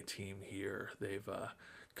AAA team here, they've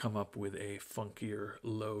come up with a funkier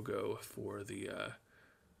logo for the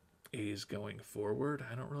A's going forward.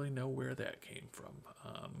 I don't really know where that came from.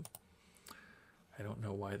 I don't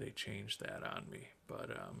know why they changed that on me, but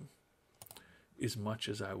as much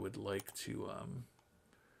as I would like to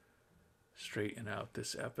straighten out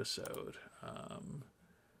this episode,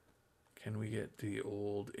 can we get the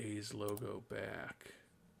old A's logo back?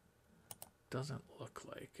 Doesn't look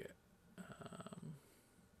like it.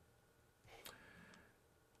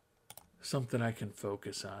 Something I can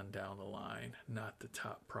focus on down the line, not the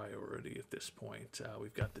top priority at this point.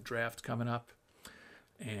 We've got the draft coming up,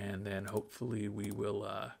 and then hopefully we will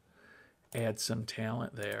add some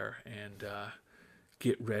talent there and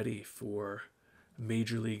get ready for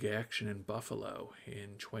Major League action in Buffalo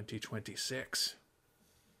in 2026.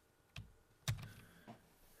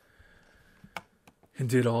 And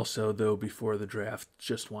did also, though, before the draft,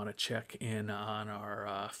 just want to check in on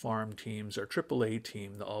our farm teams. Our AAA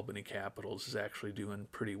team, the Albany Capitals, is actually doing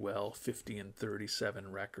pretty well.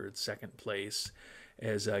 50-37 record, second place.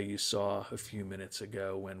 As you saw a few minutes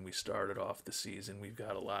ago when we started off the season, we've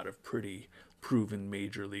got a lot of pretty proven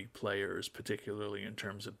major league players, particularly in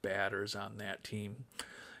terms of batters on that team.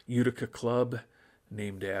 Utica Club,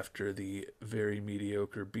 named after the very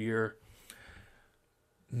mediocre beer,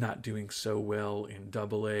 not doing so well in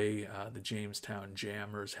AA. The Jamestown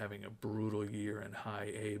Jammers having a brutal year in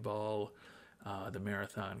high A ball. The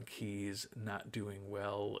Marathon Keys not doing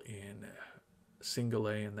well in single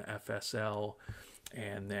A in the FSL.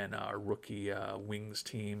 And then our rookie Wings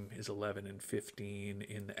team is 11-15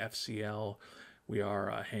 in the FCL. We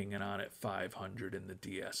are hanging on at 500 in the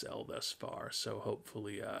DSL thus far. So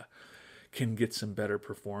hopefully can get some better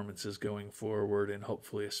performances going forward, and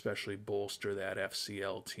hopefully especially bolster that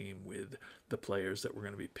FCL team with the players that we're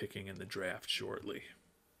going to be picking in the draft shortly.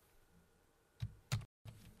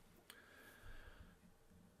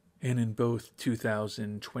 And in both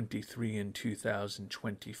 2023 and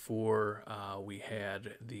 2024, we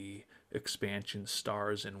had the expansion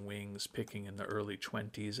Stars and Wings picking in the early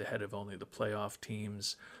 20s ahead of only the playoff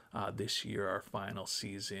teams. This year, our final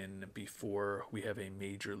season before we have a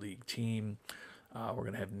major league team, we're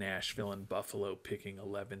going to have Nashville and Buffalo picking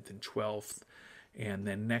 11th and 12th. And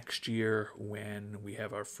then next year, when we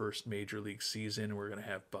have our first major league season, we're going to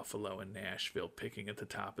have Buffalo and Nashville picking at the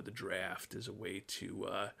top of the draft as a way to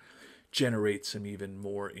generate some even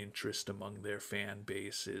more interest among their fan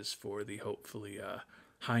bases for the hopefully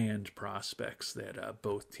high-end prospects that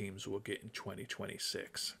both teams will get in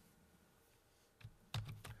 2026.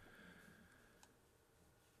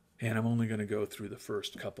 And I'm only going to go through the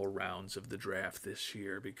first couple rounds of the draft this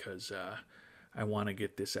year because I want to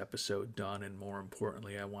get this episode done, and more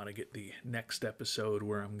importantly, I want to get the next episode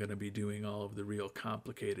where I'm going to be doing all of the real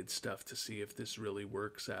complicated stuff to see if this really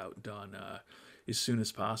works out done as soon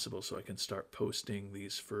as possible so I can start posting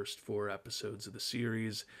these first 4 episodes of the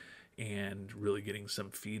series and really getting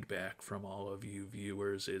some feedback from all of you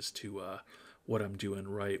viewers as to what I'm doing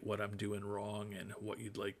right, what I'm doing wrong, and what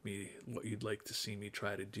you'd like to see me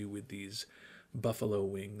try to do with these Buffalo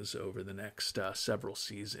Wings over the next several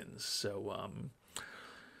seasons. So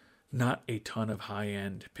not a ton of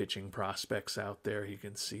high-end pitching prospects out there. You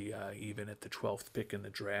can see even at the 12th pick in the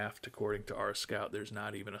draft, according to our scout, there's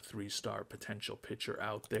not even a 3-star potential pitcher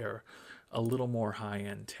out there. A little more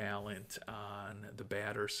high-end talent on the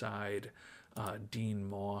batter side. Dean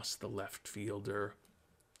Moss, the left fielder,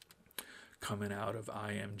 coming out of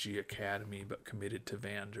IMG Academy but committed to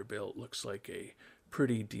Vanderbilt, looks like a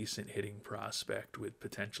pretty decent hitting prospect with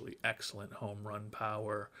potentially excellent home run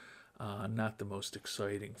power. Not the most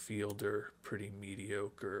exciting fielder, pretty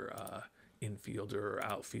mediocre infielder or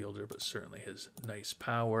outfielder, but certainly has nice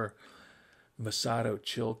power. Masato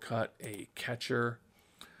Chilcutt, a catcher,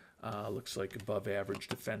 looks like above average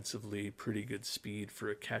defensively, pretty good speed for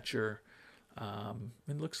a catcher.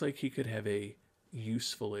 It looks like he could have a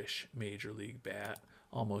useful-ish major league bat,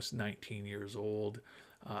 almost 19 years old.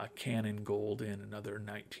 Cannon Golden, another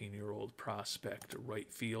 19-year-old prospect, a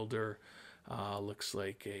right fielder. Looks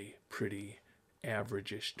like a pretty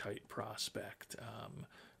average-ish type prospect.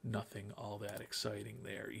 Nothing all that exciting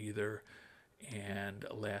there either. And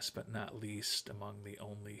last but not least, among the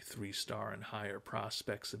only 3-star and higher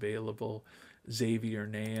prospects available, Xavier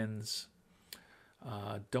Nans.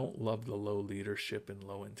 Don't love the low leadership and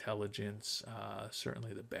low intelligence.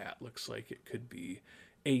 Certainly the bat looks like it could be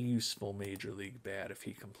a useful major league bat if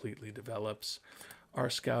he completely develops.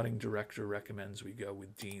 Our scouting director recommends we go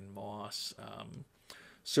with Dean Moss.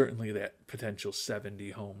 Certainly that potential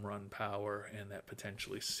 70 home run power and that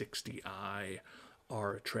potentially 60 eye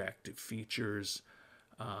are attractive features.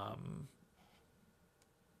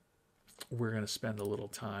 We're going to spend a little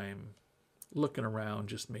time looking around,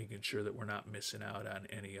 just making sure that we're not missing out on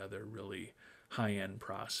any other really high-end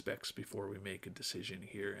prospects before we make a decision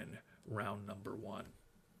here in round number 1.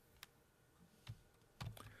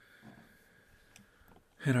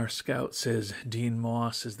 And our scout says Dean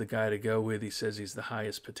Moss is the guy to go with. He says he's the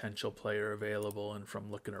highest potential player available, and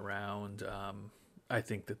from looking around, I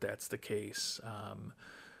think that that's the case.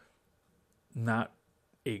 Not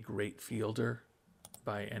a great fielder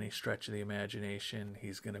by any stretch of the imagination.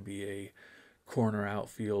 He's going to be a corner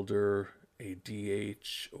outfielder, a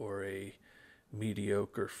DH, or a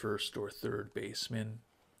mediocre first or third baseman.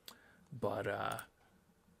 But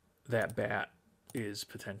that bat is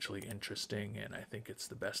potentially interesting, and I think it's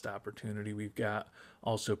the best opportunity we've got.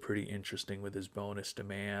 Also pretty interesting with his bonus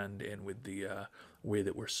demand and with the way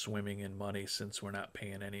that we're swimming in money since we're not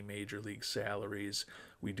paying any major league salaries.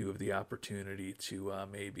 We do have the opportunity to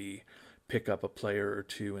maybe pick up a player or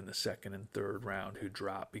two in the second and third round who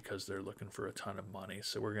drop because they're looking for a ton of money.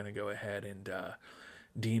 So we're going to go ahead and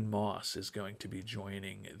Dean Moss is going to be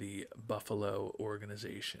joining the Buffalo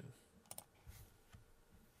organization.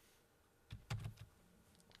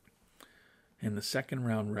 And the second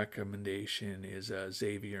round recommendation is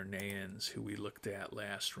Xavier Nans, who we looked at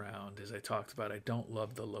last round. As I talked about, I don't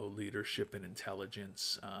love the low leadership and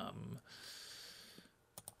intelligence. I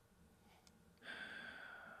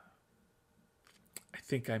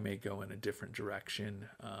think I may go in a different direction.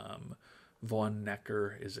 Vaughn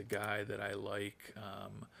Necker is a guy that I like.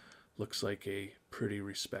 Looks like a pretty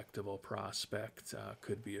respectable prospect.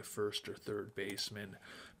 Could be a first or third baseman,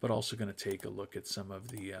 but also going to take a look at some of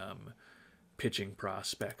the pitching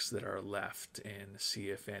prospects that are left and see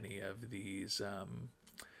if any of these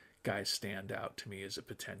guys stand out to me as a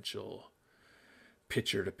potential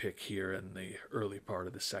pitcher to pick here in the early part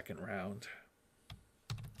of the second round.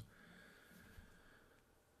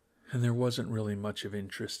 And there wasn't really much of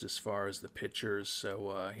interest as far as the pitchers,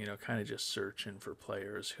 so, kind of just searching for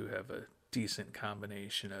players who have a decent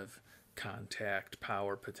combination of contact,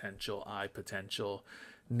 power potential, eye potential.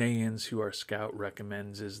 Nayans, who our scout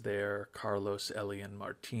recommends, is there. Carlos Elian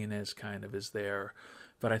Martinez kind of is there.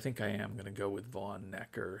 But I think I am going to go with Vaughn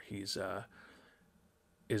Necker. He's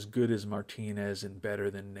as good as Martinez and better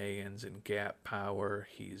than Nayans in gap power.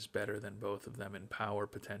 He's better than both of them in power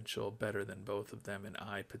potential, better than both of them in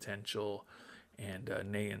eye potential. And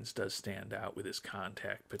Nayans does stand out with his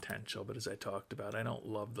contact potential. But as I talked about, I don't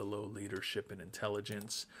love the low leadership and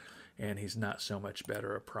intelligence. And he's not so much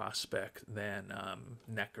better a prospect than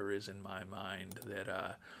Necker is in my mind,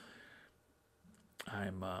 that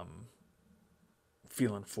I'm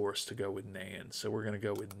feeling forced to go with Nayans. So we're going to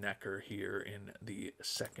go with Necker here in the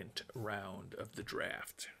second round of the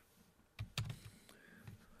draft.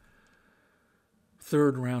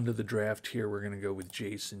 Third round of the draft here, we're going to go with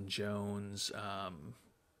Jason Jones,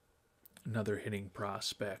 another hitting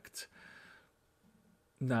prospect.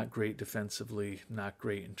 Not great defensively, not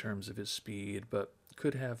great in terms of his speed, but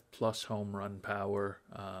could have plus home run power.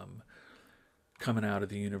 Coming out of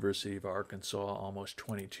the University of Arkansas, almost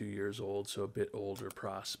 22 years old, so a bit older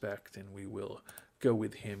prospect, and we will go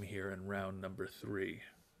with him here in round number 3.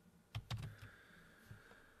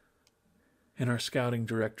 And our scouting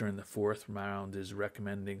director in the fourth round is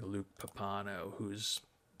recommending Luke Papano, who's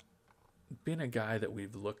been a guy that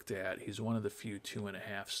we've looked at. He's one of the few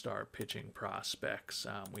 2.5-star pitching prospects.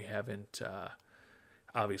 We haven't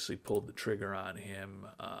obviously pulled the trigger on him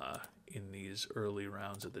in these early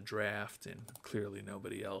rounds of the draft, and clearly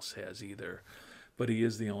nobody else has either. But he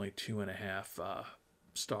is the only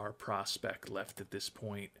 2.5-star prospect left at this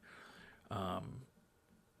point.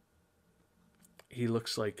 He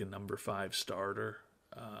looks like a number 5 starter.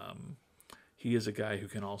 He is a guy who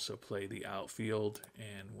can also play the outfield,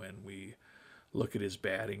 and when we look at his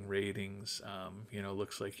batting ratings,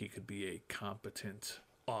 looks like he could be a competent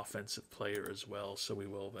offensive player as well, so we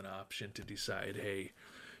will have an option to decide, hey,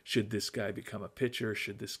 should this guy become a pitcher?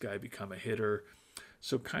 Should this guy become a hitter?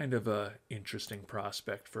 So kind of a interesting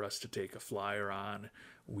prospect for us to take a flyer on.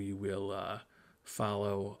 We will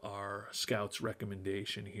follow our scout's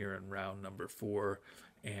recommendation here in round number 4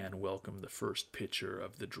 and welcome the first pitcher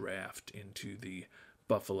of the draft into the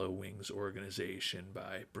Buffalo Wings organization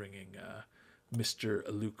by bringing Mr.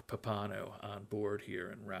 Luke Papano on board here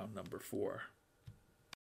in round number 4.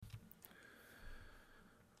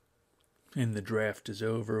 And the draft is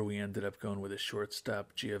over. We ended up going with a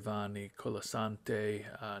shortstop, Giovanni Colasante.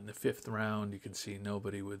 In the 5th round, you can see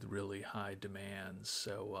nobody with really high demands,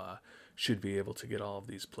 so should be able to get all of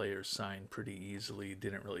these players signed pretty easily.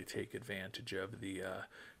 Didn't really take advantage of the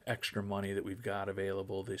extra money that we've got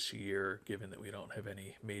available this year, given that we don't have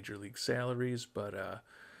any major league salaries, but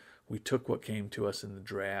we took what came to us in the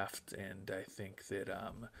draft, and I think that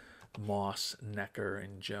Moss, Necker,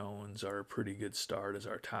 and Jones are a pretty good start as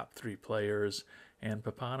our top 3 players, and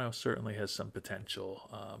Papano certainly has some potential.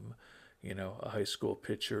 A high school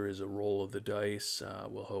pitcher is a roll of the dice.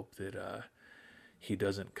 We'll hope that he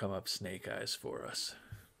doesn't come up snake eyes for us.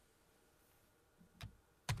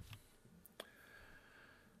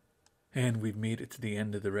 And we've made it to the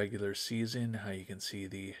end of the regular season. You can see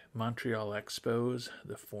the Montreal Expos,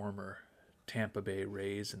 the former Tampa Bay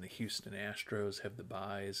Rays, and the Houston Astros have the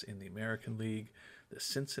byes in the American League. The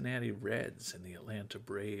Cincinnati Reds and the Atlanta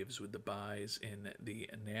Braves with the byes in the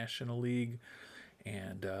National League.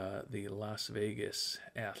 And the Las Vegas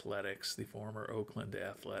Athletics, the former Oakland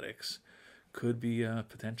Athletics, could be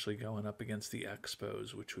potentially going up against the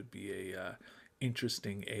Expos, which would be a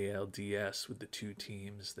interesting ALDS with the 2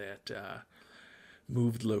 teams that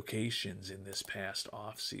moved locations in this past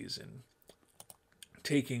offseason.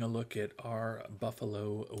 Taking a look at our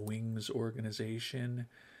Buffalo Wings organization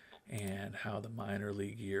and how the minor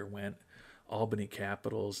league year went. Albany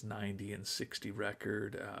Capitals 90-60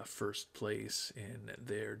 record, first place in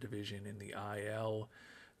their division in the IL.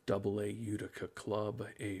 AA Utica Club,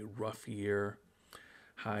 a rough year.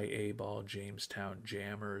 High A ball Jamestown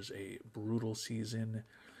Jammers, a brutal season.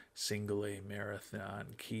 Single A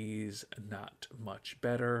Marathon Keys, not much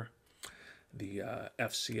better. The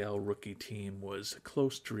FCL rookie team was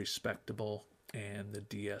close to respectable, and the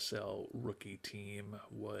DSL rookie team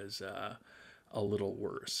was a little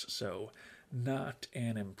worse. So not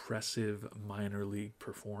an impressive minor league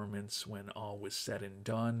performance when all was said and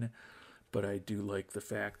done, but I do like the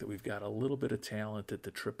fact that we've got a little bit of talent at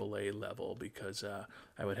the AAA level, because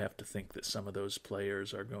I would have to think that some of those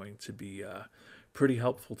players are going to be pretty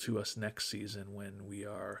helpful to us next season when we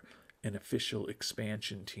are an official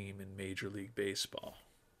expansion team in Major League Baseball.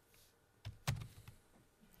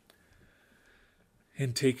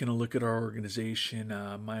 And taking a look at our organization,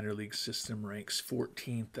 minor league system ranks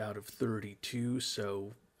 14th out of 32,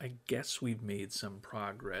 so I guess we've made some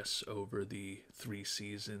progress over the 3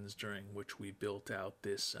 seasons during which we built out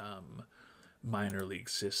this minor league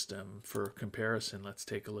system. For comparison, let's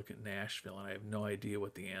take a look at Nashville, and I have no idea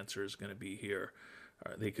what the answer is going to be here.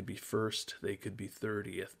 They could be first, they could be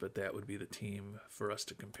 30th, but that would be the team for us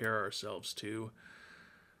to compare ourselves to.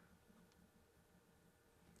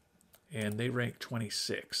 And they rank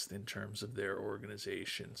 26th in terms of their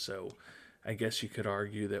organization. So I guess you could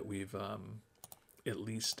argue that we've at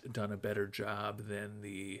least done a better job than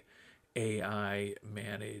the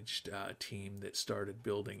AI-managed team that started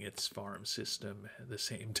building its farm system at the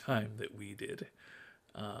same time that we did.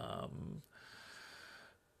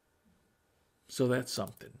 So that's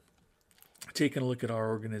something. Taking a look at our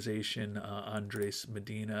organization, Andres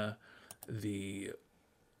Medina, the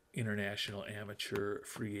international amateur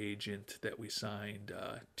free agent that we signed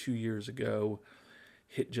 2 years ago,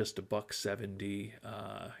 hit just a $170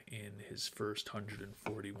 in his first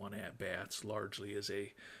 141 at-bats, largely as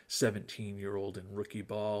a 17-year-old in rookie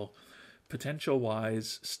ball.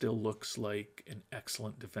 Potential-wise, still looks like an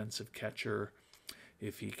excellent defensive catcher.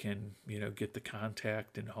 If he can, get the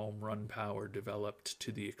contact and home run power developed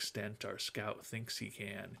to the extent our scout thinks he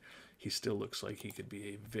can, he still looks like he could be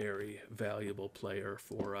a very valuable player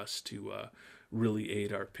for us to really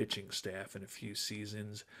aid our pitching staff in a few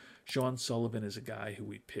seasons. Sean Sullivan is a guy who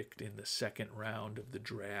we picked in the 2nd round of the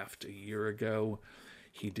draft a year ago.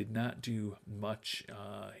 He did not do much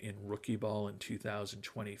in rookie ball in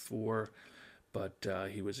 2024, but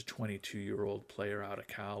he was a 22-year-old player out of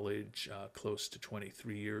college, close to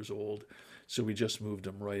 23 years old. So we just moved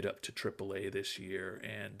him right up to AAA this year,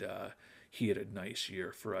 and he had a nice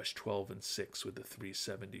year for us, 12-6 with a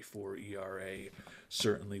 3.74 ERA.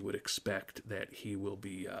 Certainly would expect that he will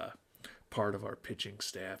be part of our pitching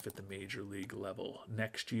staff at the major league level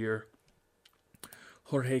next year.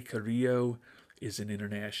 Jorge Carrillo is an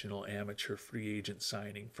international amateur free agent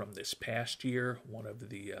signing from this past year. One of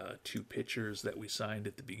the two pitchers that we signed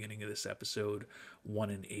at the beginning of this episode,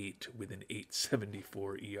 1-8 with an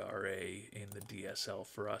 8.74 ERA in the DSL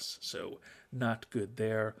for us. So not good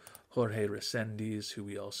there. Jorge Resendiz, who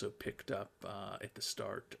we also picked up at the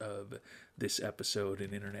start of this episode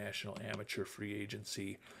in international amateur free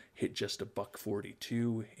agency, hit just a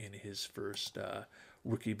 $142 in his first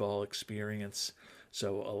rookie ball experience.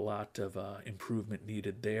 So a lot of improvement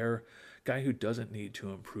needed there. Guy who doesn't need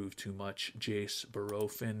to improve too much, Jace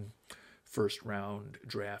Barofin, first round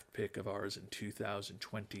draft pick of ours in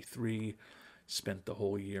 2023. Spent the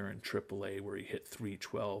whole year in AAA where he hit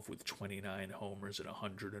 .312 with 29 homers and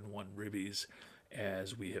 101 ribbies.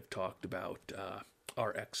 As we have talked about,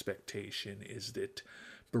 our expectation is that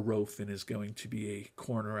Barofin is going to be a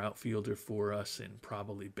corner outfielder for us and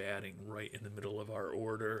probably batting right in the middle of our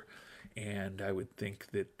order. And I would think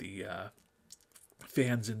that the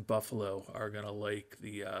fans in Buffalo are going to like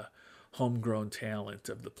the homegrown talent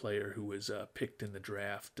of the player who was picked in the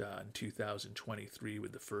draft in 2023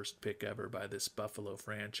 with the first pick ever by this Buffalo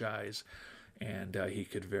franchise. And he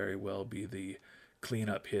could very well be the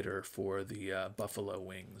cleanup hitter for the Buffalo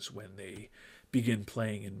Wings when they begin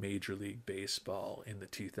playing in Major League Baseball in the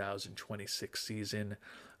 2026 season.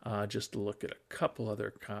 Just to look at a couple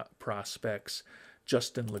other prospects,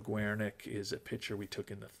 Justin LeGuernick is a pitcher we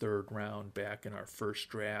took in the third round back in our first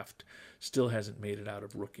draft. Still hasn't made it out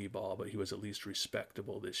of rookie ball, but he was at least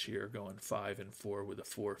respectable this year, going 5-4 with a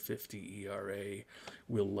 4.50 ERA.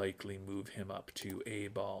 We'll likely move him up to A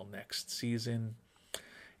ball next season.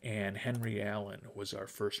 And Henry Allen was our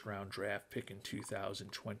first round draft pick in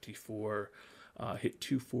 2024. Hit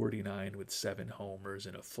 .249 with 7 homers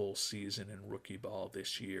in a full season in rookie ball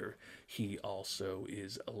this year. He also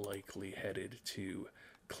is likely headed to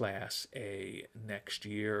Class A next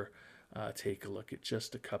year. Take a look at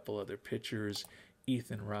just a couple other pitchers.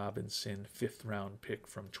 Ethan Robinson, 5th round pick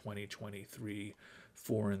from 2023,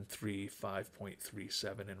 4-3,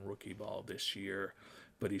 5.37 in rookie ball this year.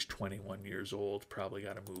 But he's 21 years old. Probably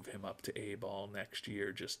got to move him up to A ball next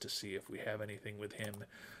year just to see if we have anything with him.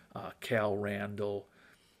 Cal Randall,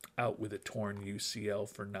 out with a torn UCL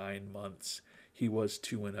for 9 months. He was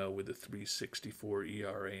 2-0 with a 3.64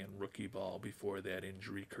 ERA in rookie ball before that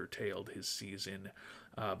injury curtailed his season.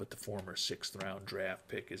 But the former 6th round draft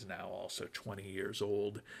pick is now also 20 years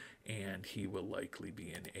old, and he will likely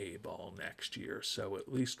be in A ball next year. So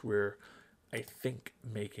at least we're, I think,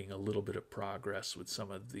 making a little bit of progress with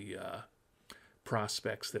some of the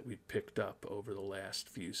prospects that we've picked up over the last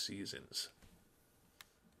few seasons.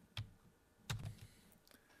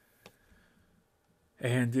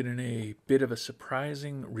 And in a bit of a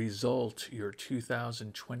surprising result, your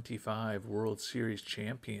 2025 World Series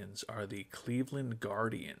champions are the Cleveland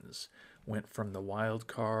Guardians. Went from the wild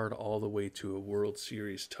card all the way to a World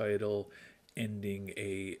Series title, ending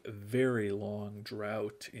a very long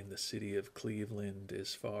drought in the city of Cleveland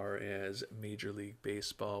as far as Major League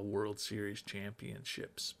Baseball World Series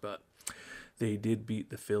championships. But they did beat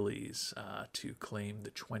the Phillies to claim the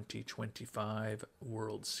 2025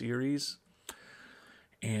 World Series.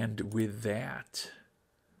 And with that,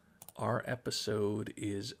 our episode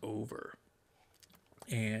is over.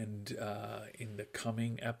 And in the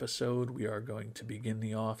coming episode, we are going to begin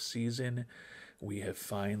the off season. We have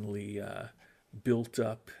finally built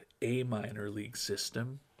up a minor league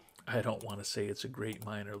system. I don't want to say it's a great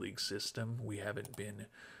minor league system. We haven't been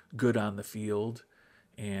good on the field,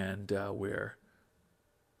 and we're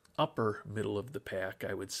upper middle of the pack,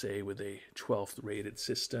 I would say, with a 12th rated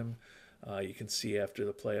system. You can see after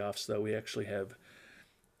the playoffs, though, we actually have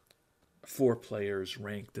 4 players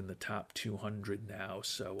ranked in the top 200 now.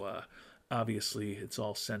 So obviously it's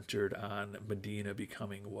all centered on Medina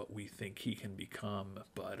becoming what we think he can become.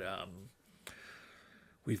 But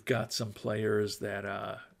we've got some players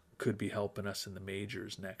that could be helping us in the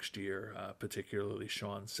majors next year, particularly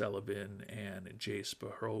Sean Sullivan and Jace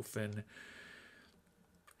Barofin.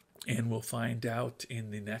 And we'll find out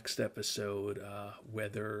in the next episode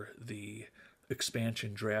whether the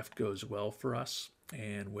expansion draft goes well for us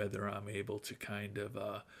and whether I'm able to kind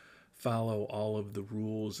of follow all of the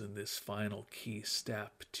rules in this final key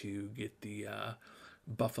step to get the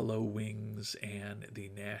Buffalo Wings and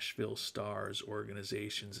the Nashville Stars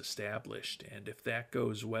organizations established. And if that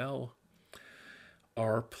goes well,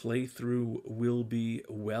 our playthrough will be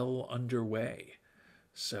well underway.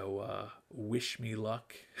 So wish me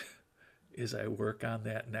luck as I work on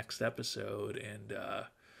that next episode, and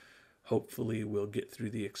hopefully we'll get through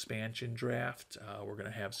the expansion draft. We're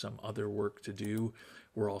going to have some other work to do.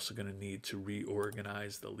 We're also going to need to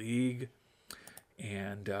reorganize the league,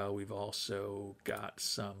 And we've also got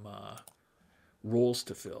some roles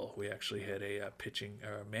to fill. We actually had a pitching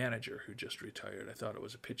manager who just retired. I thought it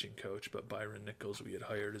was a pitching coach, but Byron Nichols we had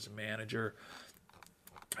hired as a manager.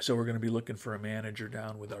 So we're going to be looking for a manager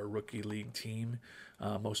down with our rookie league team.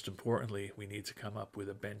 Most importantly, we need to come up with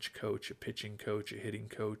a bench coach, a pitching coach, a hitting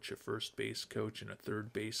coach, a first base coach, and a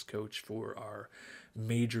third base coach for our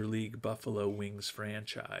Major League Buffalo Wings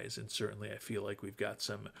franchise. And certainly I feel like we've got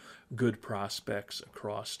some good prospects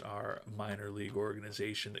across our minor league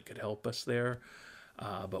organization that could help us there.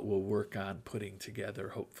 But we'll work on putting together,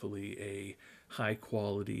 hopefully, a high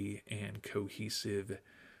quality and cohesive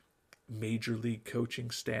major league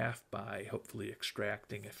coaching staff by hopefully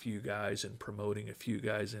extracting a few guys and promoting a few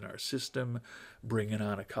guys in our system, bringing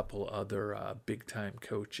on a couple other big time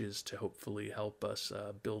coaches to hopefully help us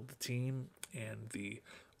build the team and the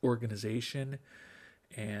organization.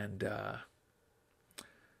 And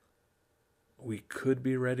we could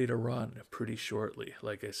be ready to run pretty shortly.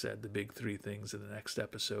 Like I said, the big three things in the next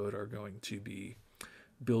episode are going to be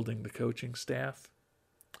building the coaching staff,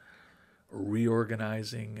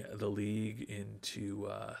 reorganizing the league into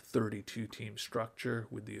a 32 team structure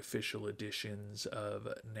with the official additions of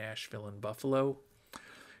Nashville and Buffalo,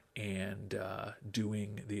 and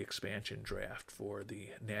doing the expansion draft for the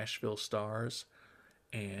Nashville Stars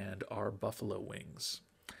and our Buffalo Wings.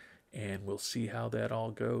 And we'll see how that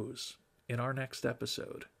all goes in our next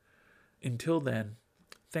episode. Until then,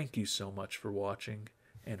 thank you so much for watching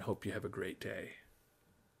and hope you have a great day.